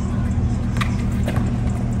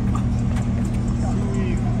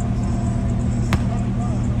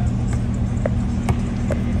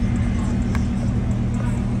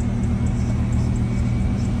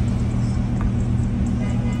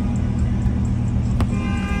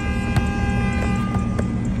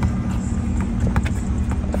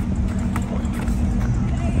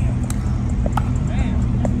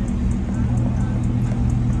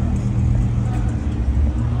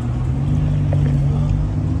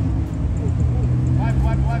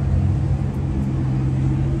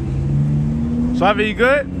 Suave, you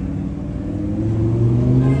good?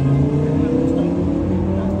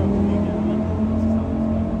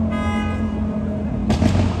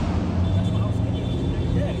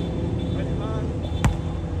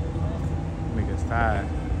 Nigga's tired.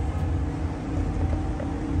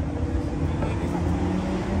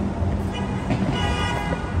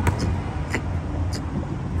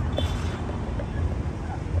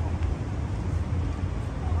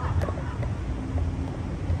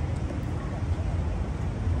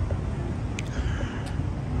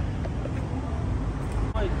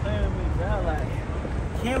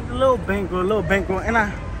 Came with a little bankroll, and I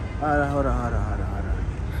hold on.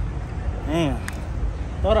 Damn.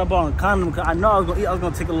 Thought I bought a condom because I know I was gonna eat. I was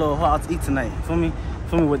gonna take a little hot to eat tonight. Feel me?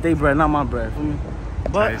 With their bread, not my bread. Feel me?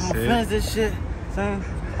 But I'm gonna finish this shit, son.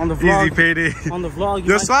 On the vlog. Easy payday. On the vlog,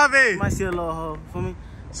 Yo, Suave. You might see a little hoe. Feel me?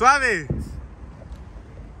 Suave.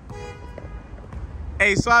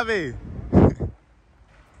 Hey, Suave.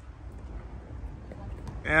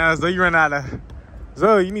 Yeah, so you run out of.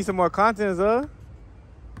 So you need some more content, so.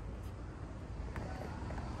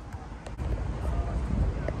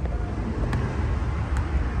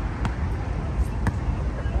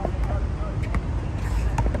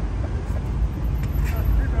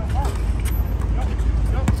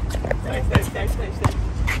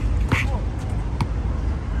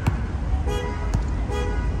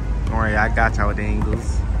 Don't worry, I got y'all with the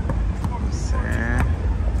angles. I'm saying.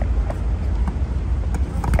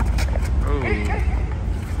 Oh.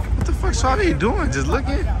 What the fuck, Suave, you doing? Just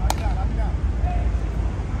looking?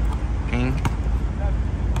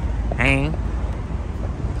 Hang.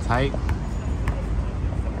 Tight.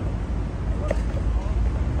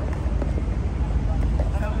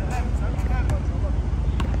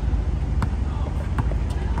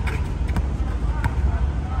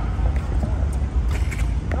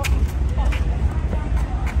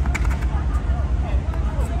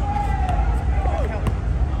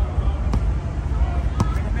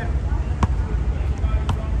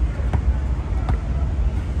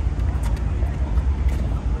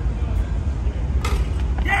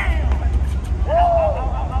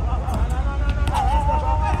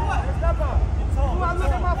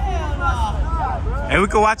 Hey, we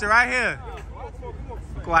can watch it right here.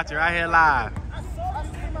 We can watch it right here live.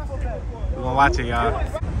 We're gonna watch it, y'all.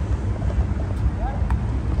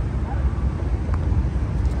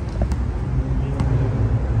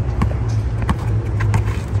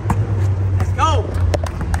 Let's go.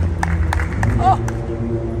 Oh.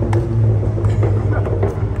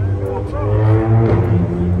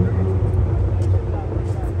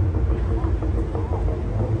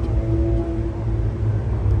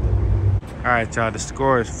 All right, y'all, the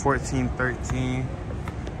score is 14-13.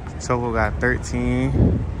 Togo got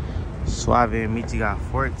 13. Suave and Michi got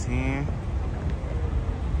 14.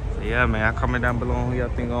 So yeah, man, y'all comment down below on who y'all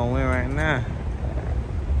think gonna win right now.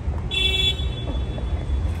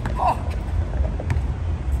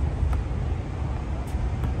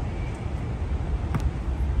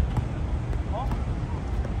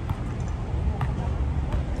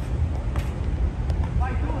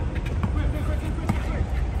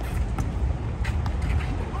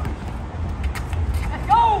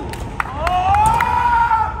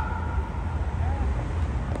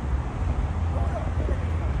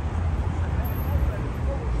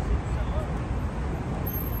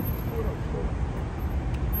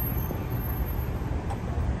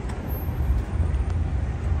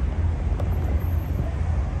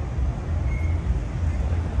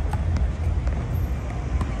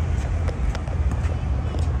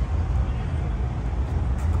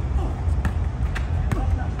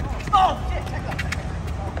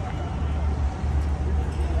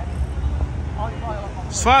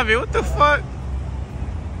 Suave, what the fuck?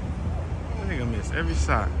 That nigga missed every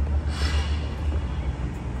shot.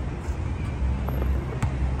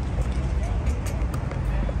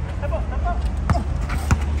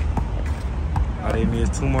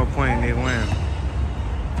 just 2 more points and they win.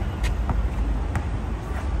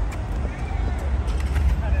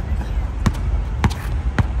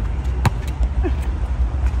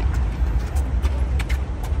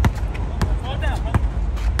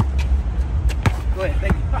 Go ahead,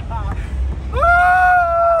 thank you. Woo!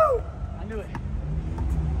 I knew it.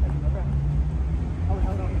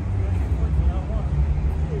 Hold on.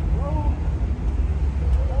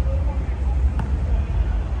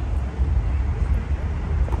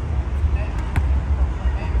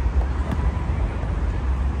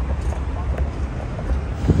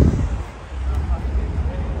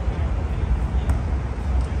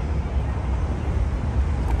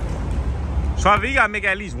 Suave, you gotta make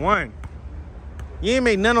at least 1. You ain't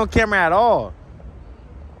make none on camera at all.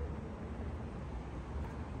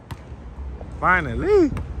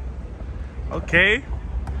 Finally. Okay.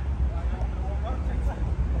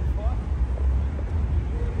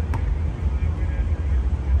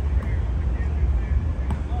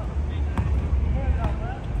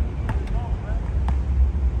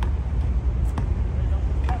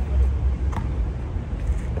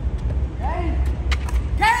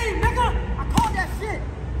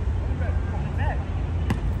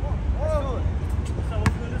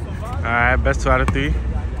 Alright, best 2 out of 3.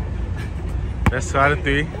 Best 2 out of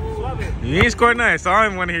 3. You ain't scored nothing, so I don't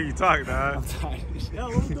even want to hear you talk, dog. I'm tired. Yo,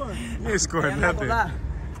 what we doing? You ain't scored nothing.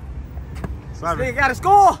 Suave. They gotta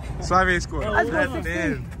score. Suave ain't scored. Yo, what we doing?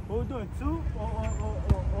 Nothing. What we doing? 2 or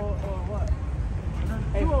what?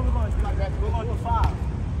 Hey, what we going to do? We're going to do 5.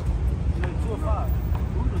 2 or 5.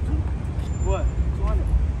 What we do 2? What? 200.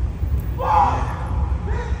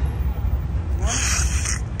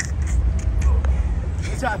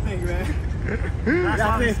 What y'all think, man?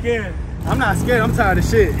 Y'all think scared? I'm not scared. I'm tired of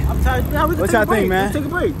shit. I'm tired. Yeah, we can what y'all think, man? Let's take a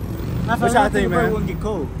break. What y'all think, man? It wouldn't get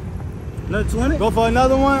cold. Another 200? Go for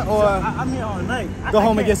another one, or I'm here all night. Go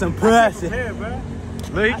home and get some press. I can't prepare, bro.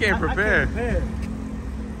 No, you can't prepare.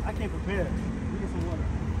 I can't prepare. We get some water.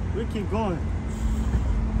 We keep going.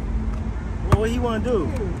 Well, what he want to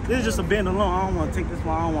do? This is just a band alone. I don't want to take this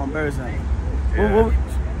one. I don't want to embarrass him. Yeah.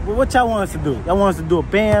 What y'all want us to do? Y'all want us to do a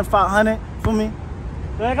band 500 for me?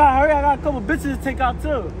 But I gotta hurry. I got a couple bitches to take out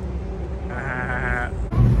too.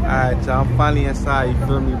 Alright, y'all. I'm finally inside. You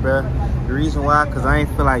feel me, bro? The reason why, cause I ain't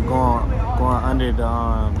feel like going under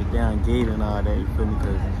the damn gate and all that. You feel me?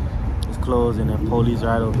 Cause it's closed and the police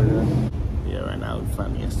right over there. Yeah, right now we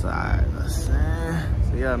finally inside. You know what I'm saying?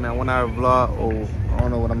 So yeah, man. 1 hour vlog. Oh, I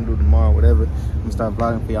don't know what I'm gonna do tomorrow. Whatever. I'm gonna start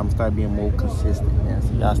vlogging for y'all. I'm gonna start being more consistent, man.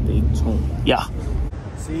 So y'all stay tuned. Yeah.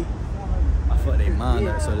 See, I fucked their mind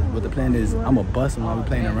up. So what the plan is, I'm gonna bust them while we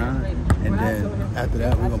playing around, and then after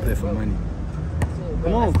that, we're gonna play for money.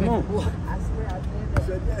 Come on, come on.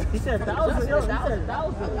 He said 1,000. Yo, he said 1,000.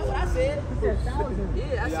 That's what I said. He said 1,000.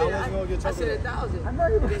 Yeah, I said 1,000. I know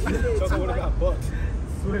you said Choco would have got bucks.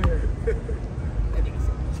 Swear.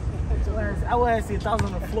 I would have seen 1,000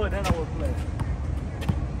 on the floor, then I would play.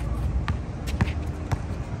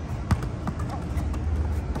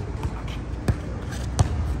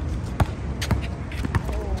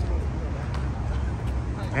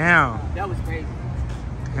 Damn. That was crazy.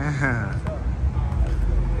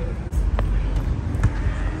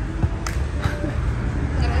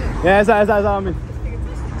 Yeah, it's on me.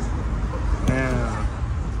 Damn.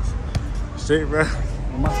 Straight, bro.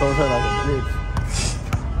 My soul hurt like a bitch.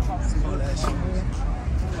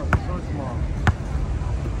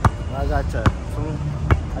 I got you.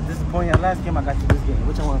 I disappointed you last game. I got you this game.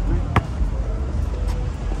 Which one?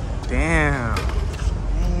 3? Damn.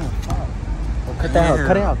 Oh, cut that out.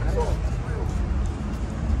 Cut it out.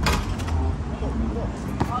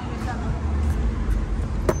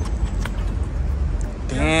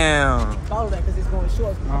 Damn. Follow that because it's going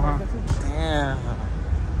short. Damn.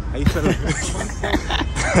 How you feeling?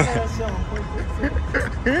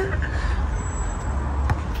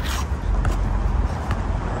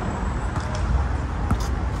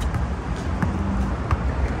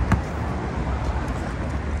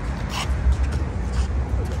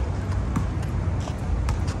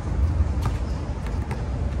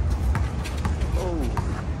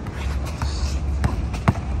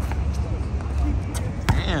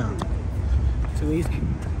 Too easy.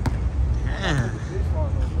 Yeah.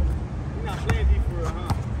 You're not playing deep for real, huh?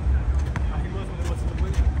 He must have what's in the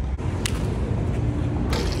window.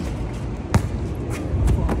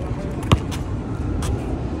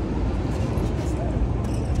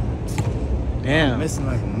 Damn. I'm missing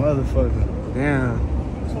like a motherfucker. Damn.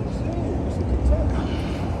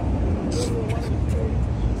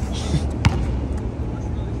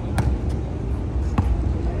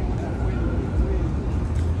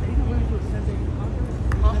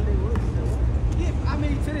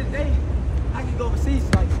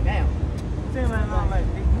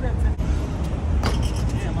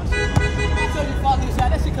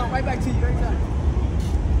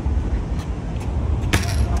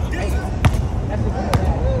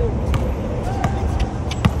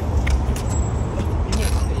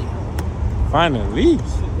 Finally.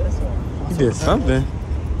 He did something.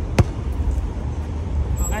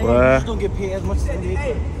 I just don't get paid as much as I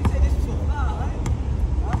did.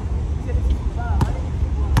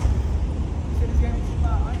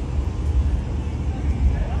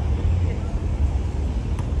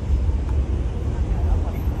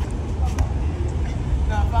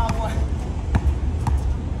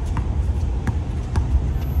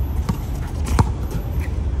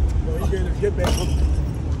 Get back.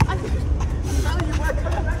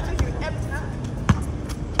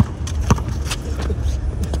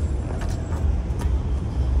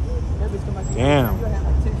 Damn.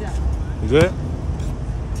 You good?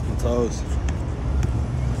 My toes.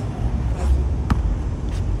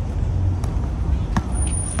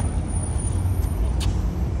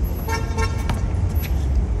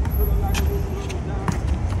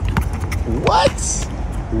 What?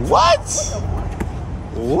 What?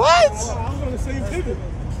 What? I'm on the same pivot.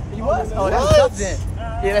 You was? Oh, that's tough then.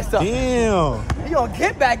 Yeah, that's tough. Damn. You gonna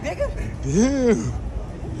get back, nigga? Damn.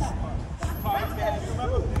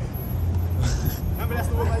 Remember that's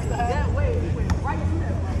the one I used to have? Yeah, wait, right to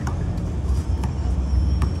that.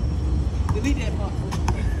 Delete that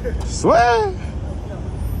motherfucker. Swear.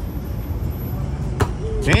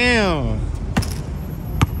 Damn.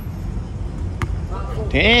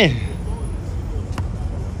 Damn.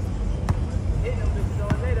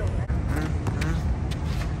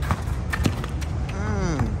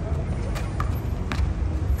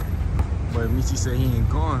 But Michi said he ain't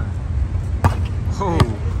going. Oh.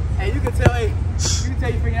 Hey, you can tell, you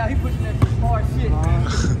figuring out he pushing that hard shit. You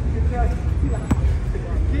can tell he like,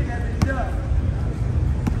 getting that bitch done.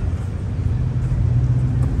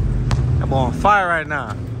 That boy on fire right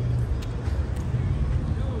now.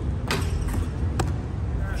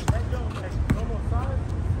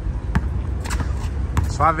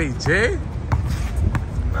 Suave J?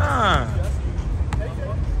 Nah.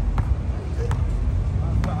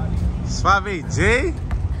 Suave J?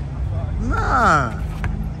 Nah.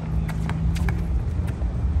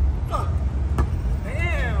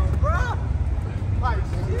 Damn, bro. Like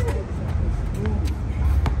shit.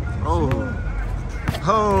 Oh.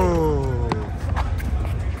 Oh.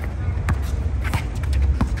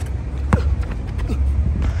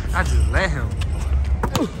 I just let him.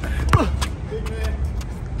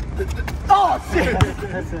 Oh shit.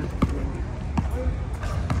 That's it.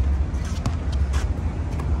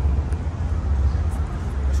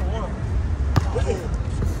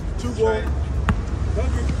 Two ball.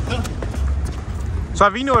 So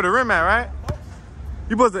if you know where the rim at, right?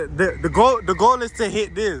 You supposed to, the goal is to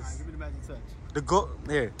hit this. Give me the magic touch. The goal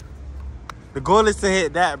here. The goal is to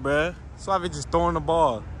hit that, bruh. So I've just throwing the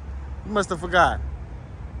ball. You must have forgot.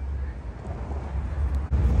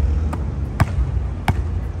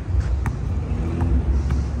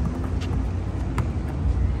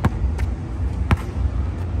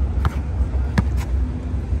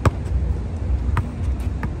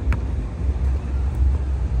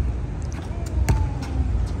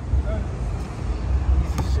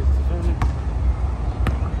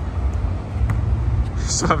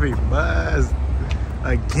 Sorry, buzz.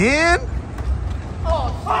 Again?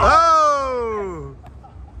 Oh!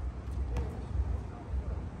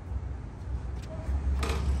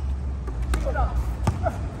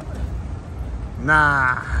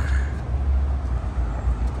 Nah.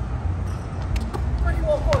 Where you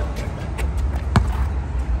want for it?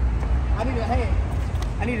 I need a hand.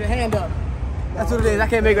 I need a hand up. That's what it is. I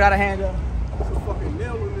can't make it without a hand up. It's a fucking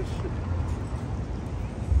nail in this shit.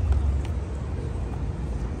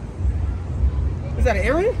 Is that an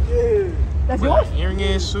earring? Yeah. That's yours? Earring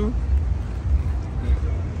and shoe.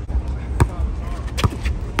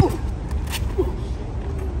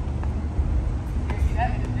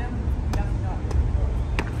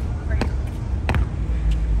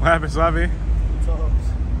 What happened, Suave? If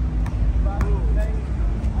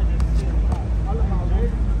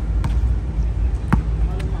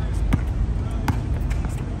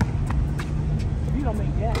you don't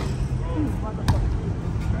make that,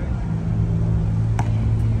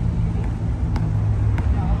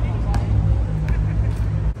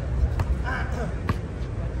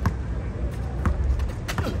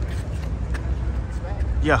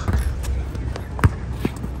 Yeah.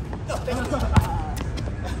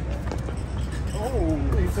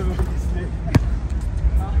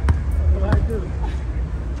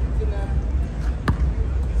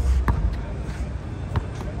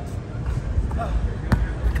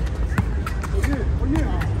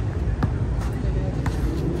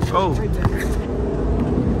 Oh.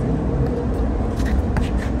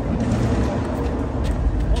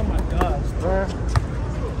 Oh my gosh, bro.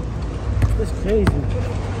 That's crazy.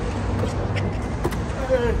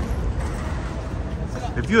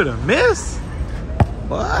 you would have missed,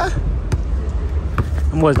 what?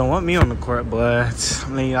 Them boys don't want me on the court, but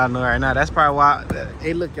I'm letting y'all know right now. That's probably why.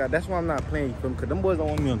 Hey, look, y'all. That's why I'm not playing. You feel me? Because them boys don't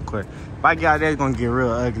want me on the court. If I get out there, it's gonna get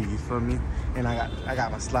real ugly. You feel me? And I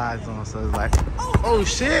got my slides on, so it's like, oh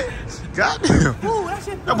shit, goddamn. Ooh, that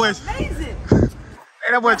shit That boy's amazing.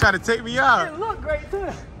 Hey, that boy trying to take me out. It look great too.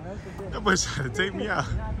 That boy trying to take me out.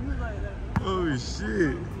 Oh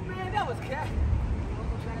shit. Man, that was cat.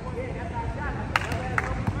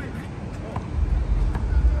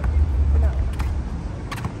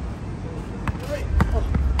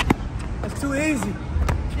 That's too easy.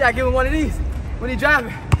 You gotta give him one of these when he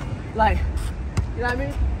driving. Like, you know what I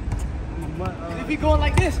mean? And if he going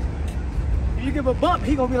like this, if you give him a bump,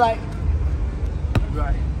 he gonna be like,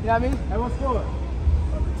 right. You know what I mean? Hey, what's for?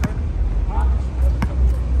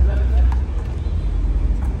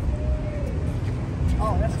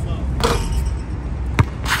 Oh, that's fun.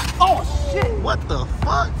 Oh shit! What the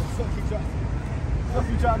fuck? What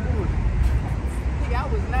you trying to do? Nigga, I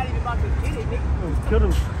was not even about to get it, nigga. Kill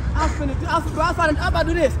him. I'm about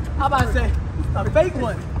to do this. I'm about to say a fake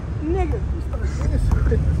one. Nigga.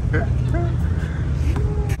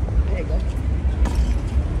 There you go.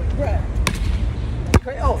 Bruh.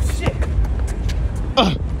 Oh shit.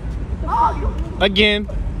 Again.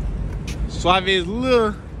 Suave is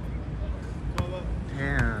little.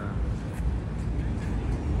 Damn.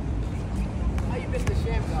 How you missed the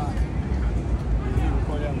sham guard?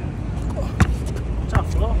 Top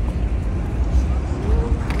floor.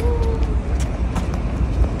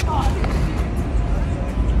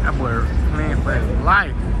 That boy playing for his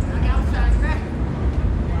life.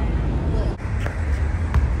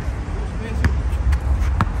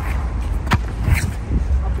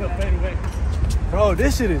 Bro,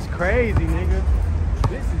 this shit is crazy, nigga.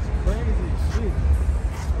 This is crazy shit.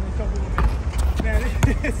 Man,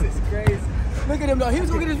 this is crazy. Look at him though. He was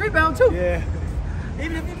gonna get his rebound too. Yeah.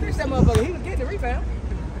 Even if he missed that motherfucker, he was getting the rebound.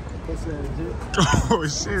 Oh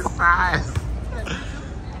shit, size.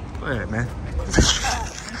 Go ahead, man.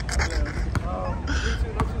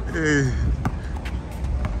 Hey.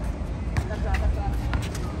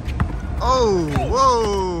 Oh,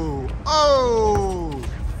 whoa, oh.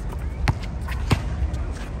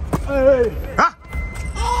 Hey. Ah.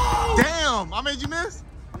 Oh. Damn, I made you miss?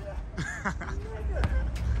 Yeah.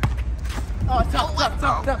 Oh, tough. Oh,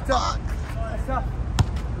 That's tough.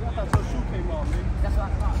 I thought your shoe came off, man. That's what I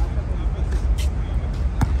thought.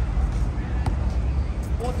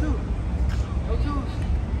 4-2. No twos.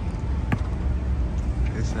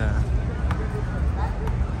 It's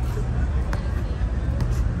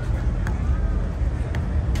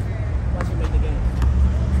Watch him make the game.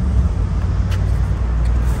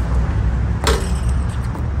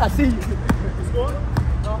 I see you. Score?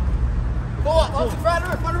 No. 4. Oh, front of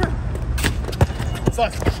the rim.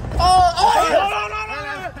 Sucks. Oh, No.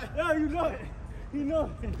 Yeah, you know it. You know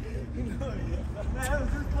it. You know it. Man, that was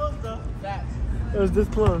this close, though. Facts. It was this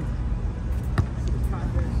close.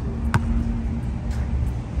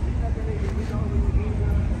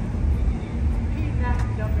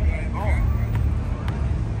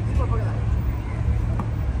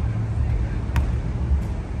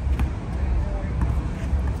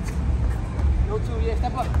 No two, yeah,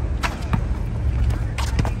 step up.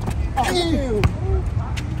 Oh, damn.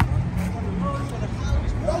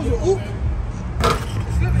 That was an oop.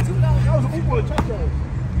 Slipping too low. That was an oop on a touchdown.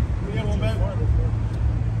 We got one back.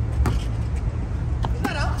 It's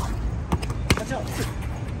not out. Watch out.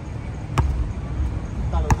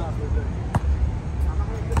 Thought it was out for a second.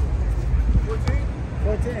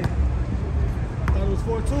 14. Thought it was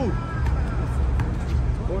 4-2.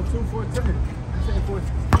 4-2, 4-10. I'm saying 4-2.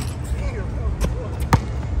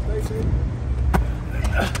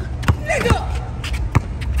 Nigga!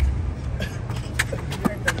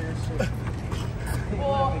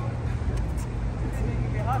 Boy.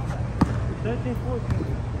 13, 14.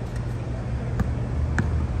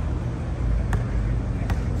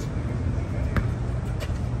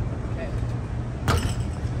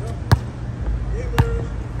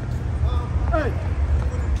 Hey!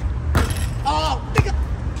 Oh, nigga!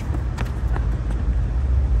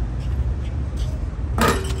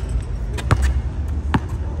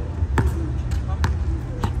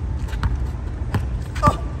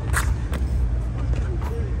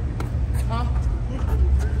 Huh?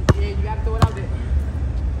 Yeah, you gotta throw it out there.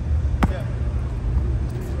 Yeah.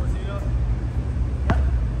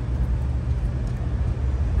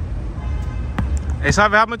 Hey,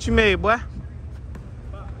 Savi, how much you made, boy?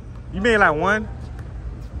 You made like 1?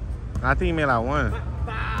 I think you made like 1.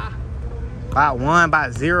 About 1,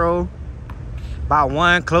 about 0. About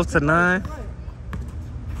 1, close to none.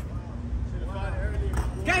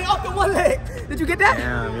 Get Did you get that?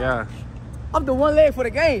 Damn, yeah. I'm the one leg for the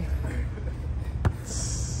game.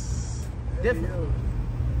 Different.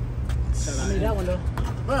 I mean that one though.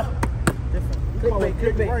 Different.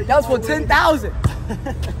 Clickbait. That was for 10,000.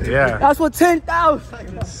 Yeah. That was for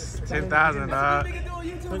 10,000. 10,000, dog. Nigga doing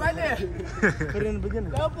YouTube right there. Put it in the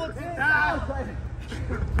beginning. That was for 10,000.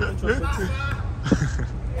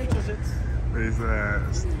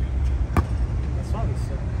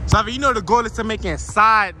 Savi, you know the goal is to make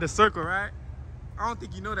inside the circle, right? I don't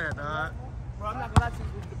think you know that, dog. Bro, I'm not gonna lie to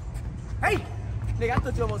you. Hey! Nigga, I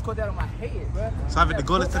thought you almost caught that on my head, bro. Savi, the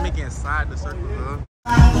goal is to make it inside the circle, bro.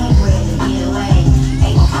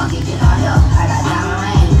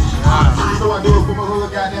 So I do it for my little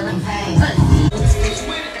goddamn it.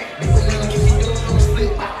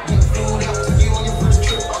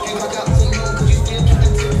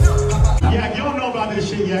 Yeah, you don't know about this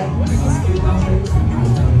shit yet.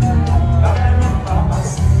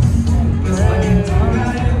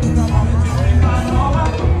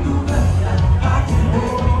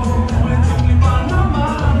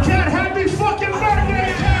 Cat, happy fucking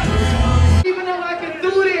birthday, Cat! Even though I can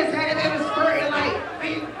do this, I had to squirt it like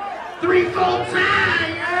 3-4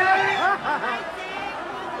 times, yeah?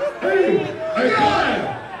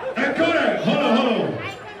 Hey, Kodak, hold on.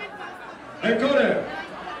 Hey, Kodak.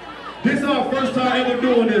 This is our first time ever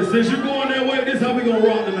doing this. Since you're going that way, this is how we gonna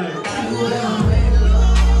rock tonight.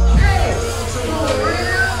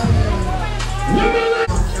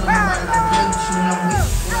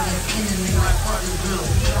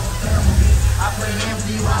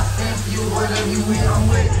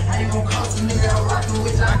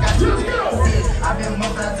 I've been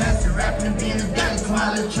multitasking, rapping and being a dance to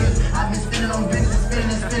my little tricks. I've been spinning on business,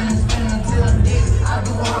 spinning until I'm dead. I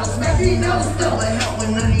do all the smack, you know stuff, but help with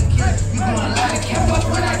none of these kids. You gonna lie to cap up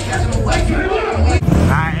when I catch them away.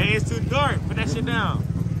 Alright, hey, it's too dark. Put that shit down.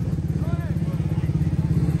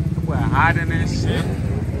 We're hiding that shit.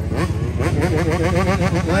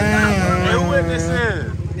 Hey, who whip this is?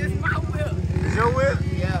 This my whip. Is your whip?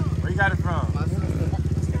 Yeah. Where you got it from? My sister.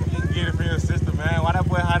 You get it from your sister, man. Why that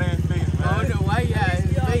boy hiding his face, man? I don't know why you got his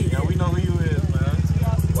face. Yeah, we know who you is, man.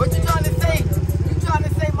 What you trying to say? You trying to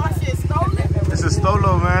say my shit stolen? This is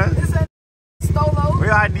Stolo, man. This ain't Stolo. Where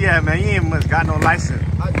your ID at, man? You ain't much got no license.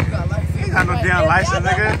 I just got license. You ain't got no damn license,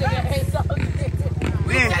 nigga.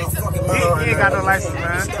 You ain't got no license,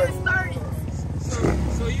 man.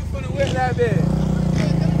 So you finna whip that bitch?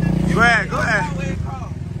 Go ahead.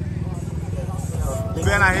 You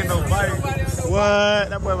better not hit no bite. What?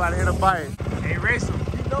 That boy about to hit a bite. Hey, race him.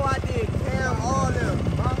 You know I did cam all them,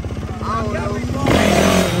 huh? I don't know.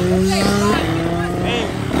 Hey.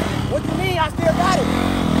 What you mean? I still got it.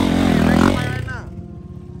 Right now.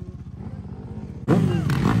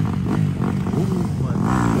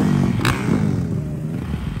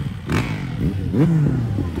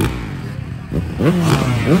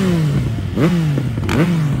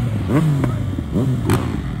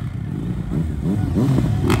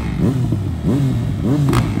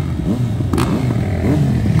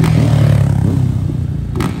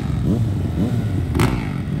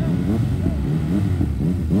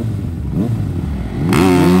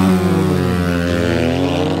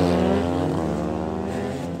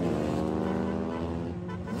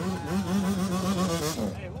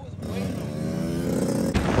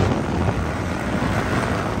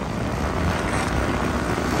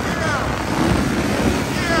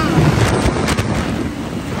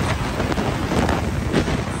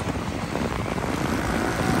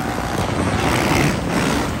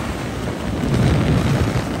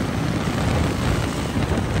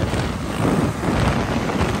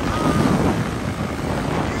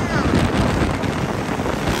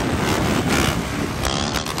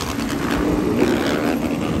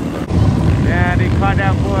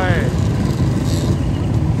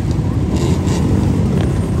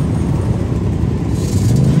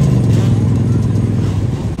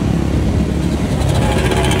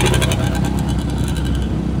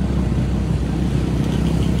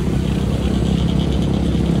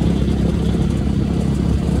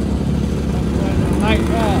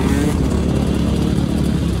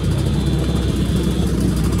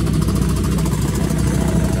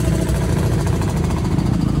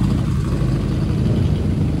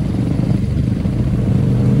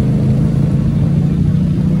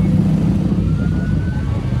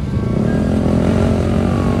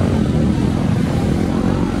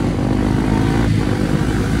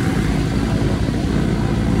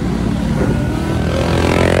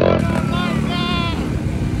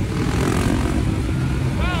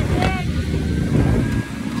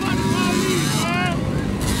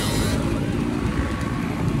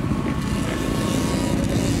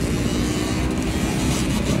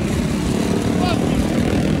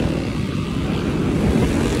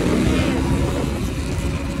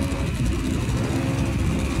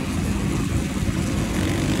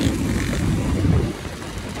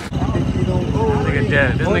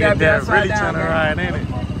 dad really trying to ride, ain't it?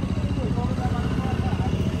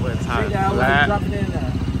 What time? Flat. Drop it in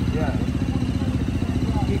there. Yeah.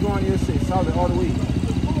 Keep going your shit. Solid all the way.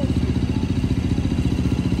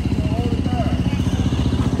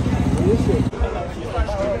 Your shit.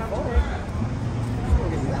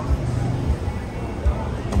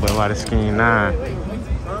 But about the skinny 9.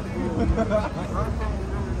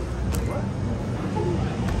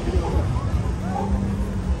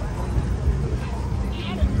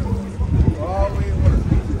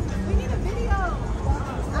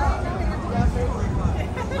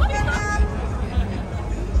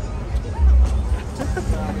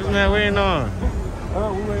 What's man waiting on?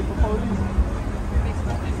 Oh, we waiting for police.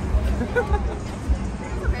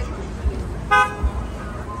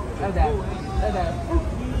 That's that.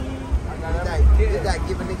 Did that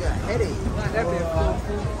give a nigga a headache?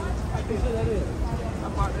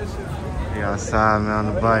 He outside, man, on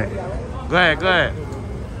the bike. Go ahead, go ahead.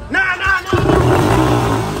 Nah.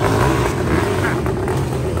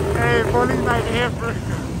 Hey, police like here for.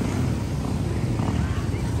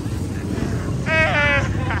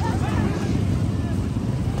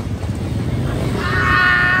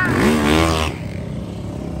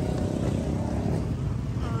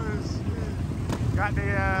 Got the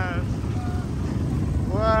ass.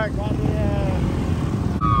 What? Got the ass.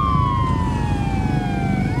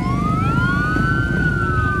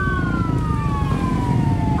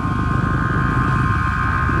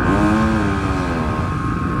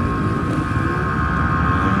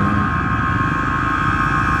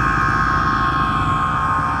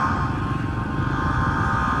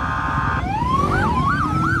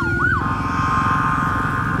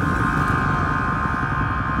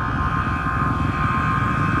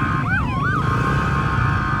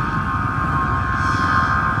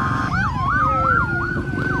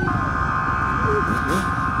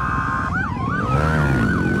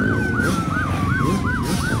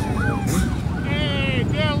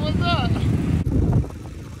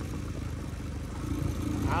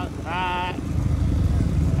 Outside,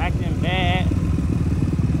 acting bad.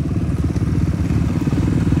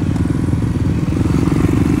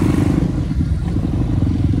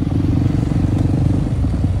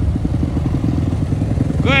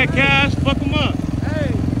 Go ahead, Cash, fuck him up.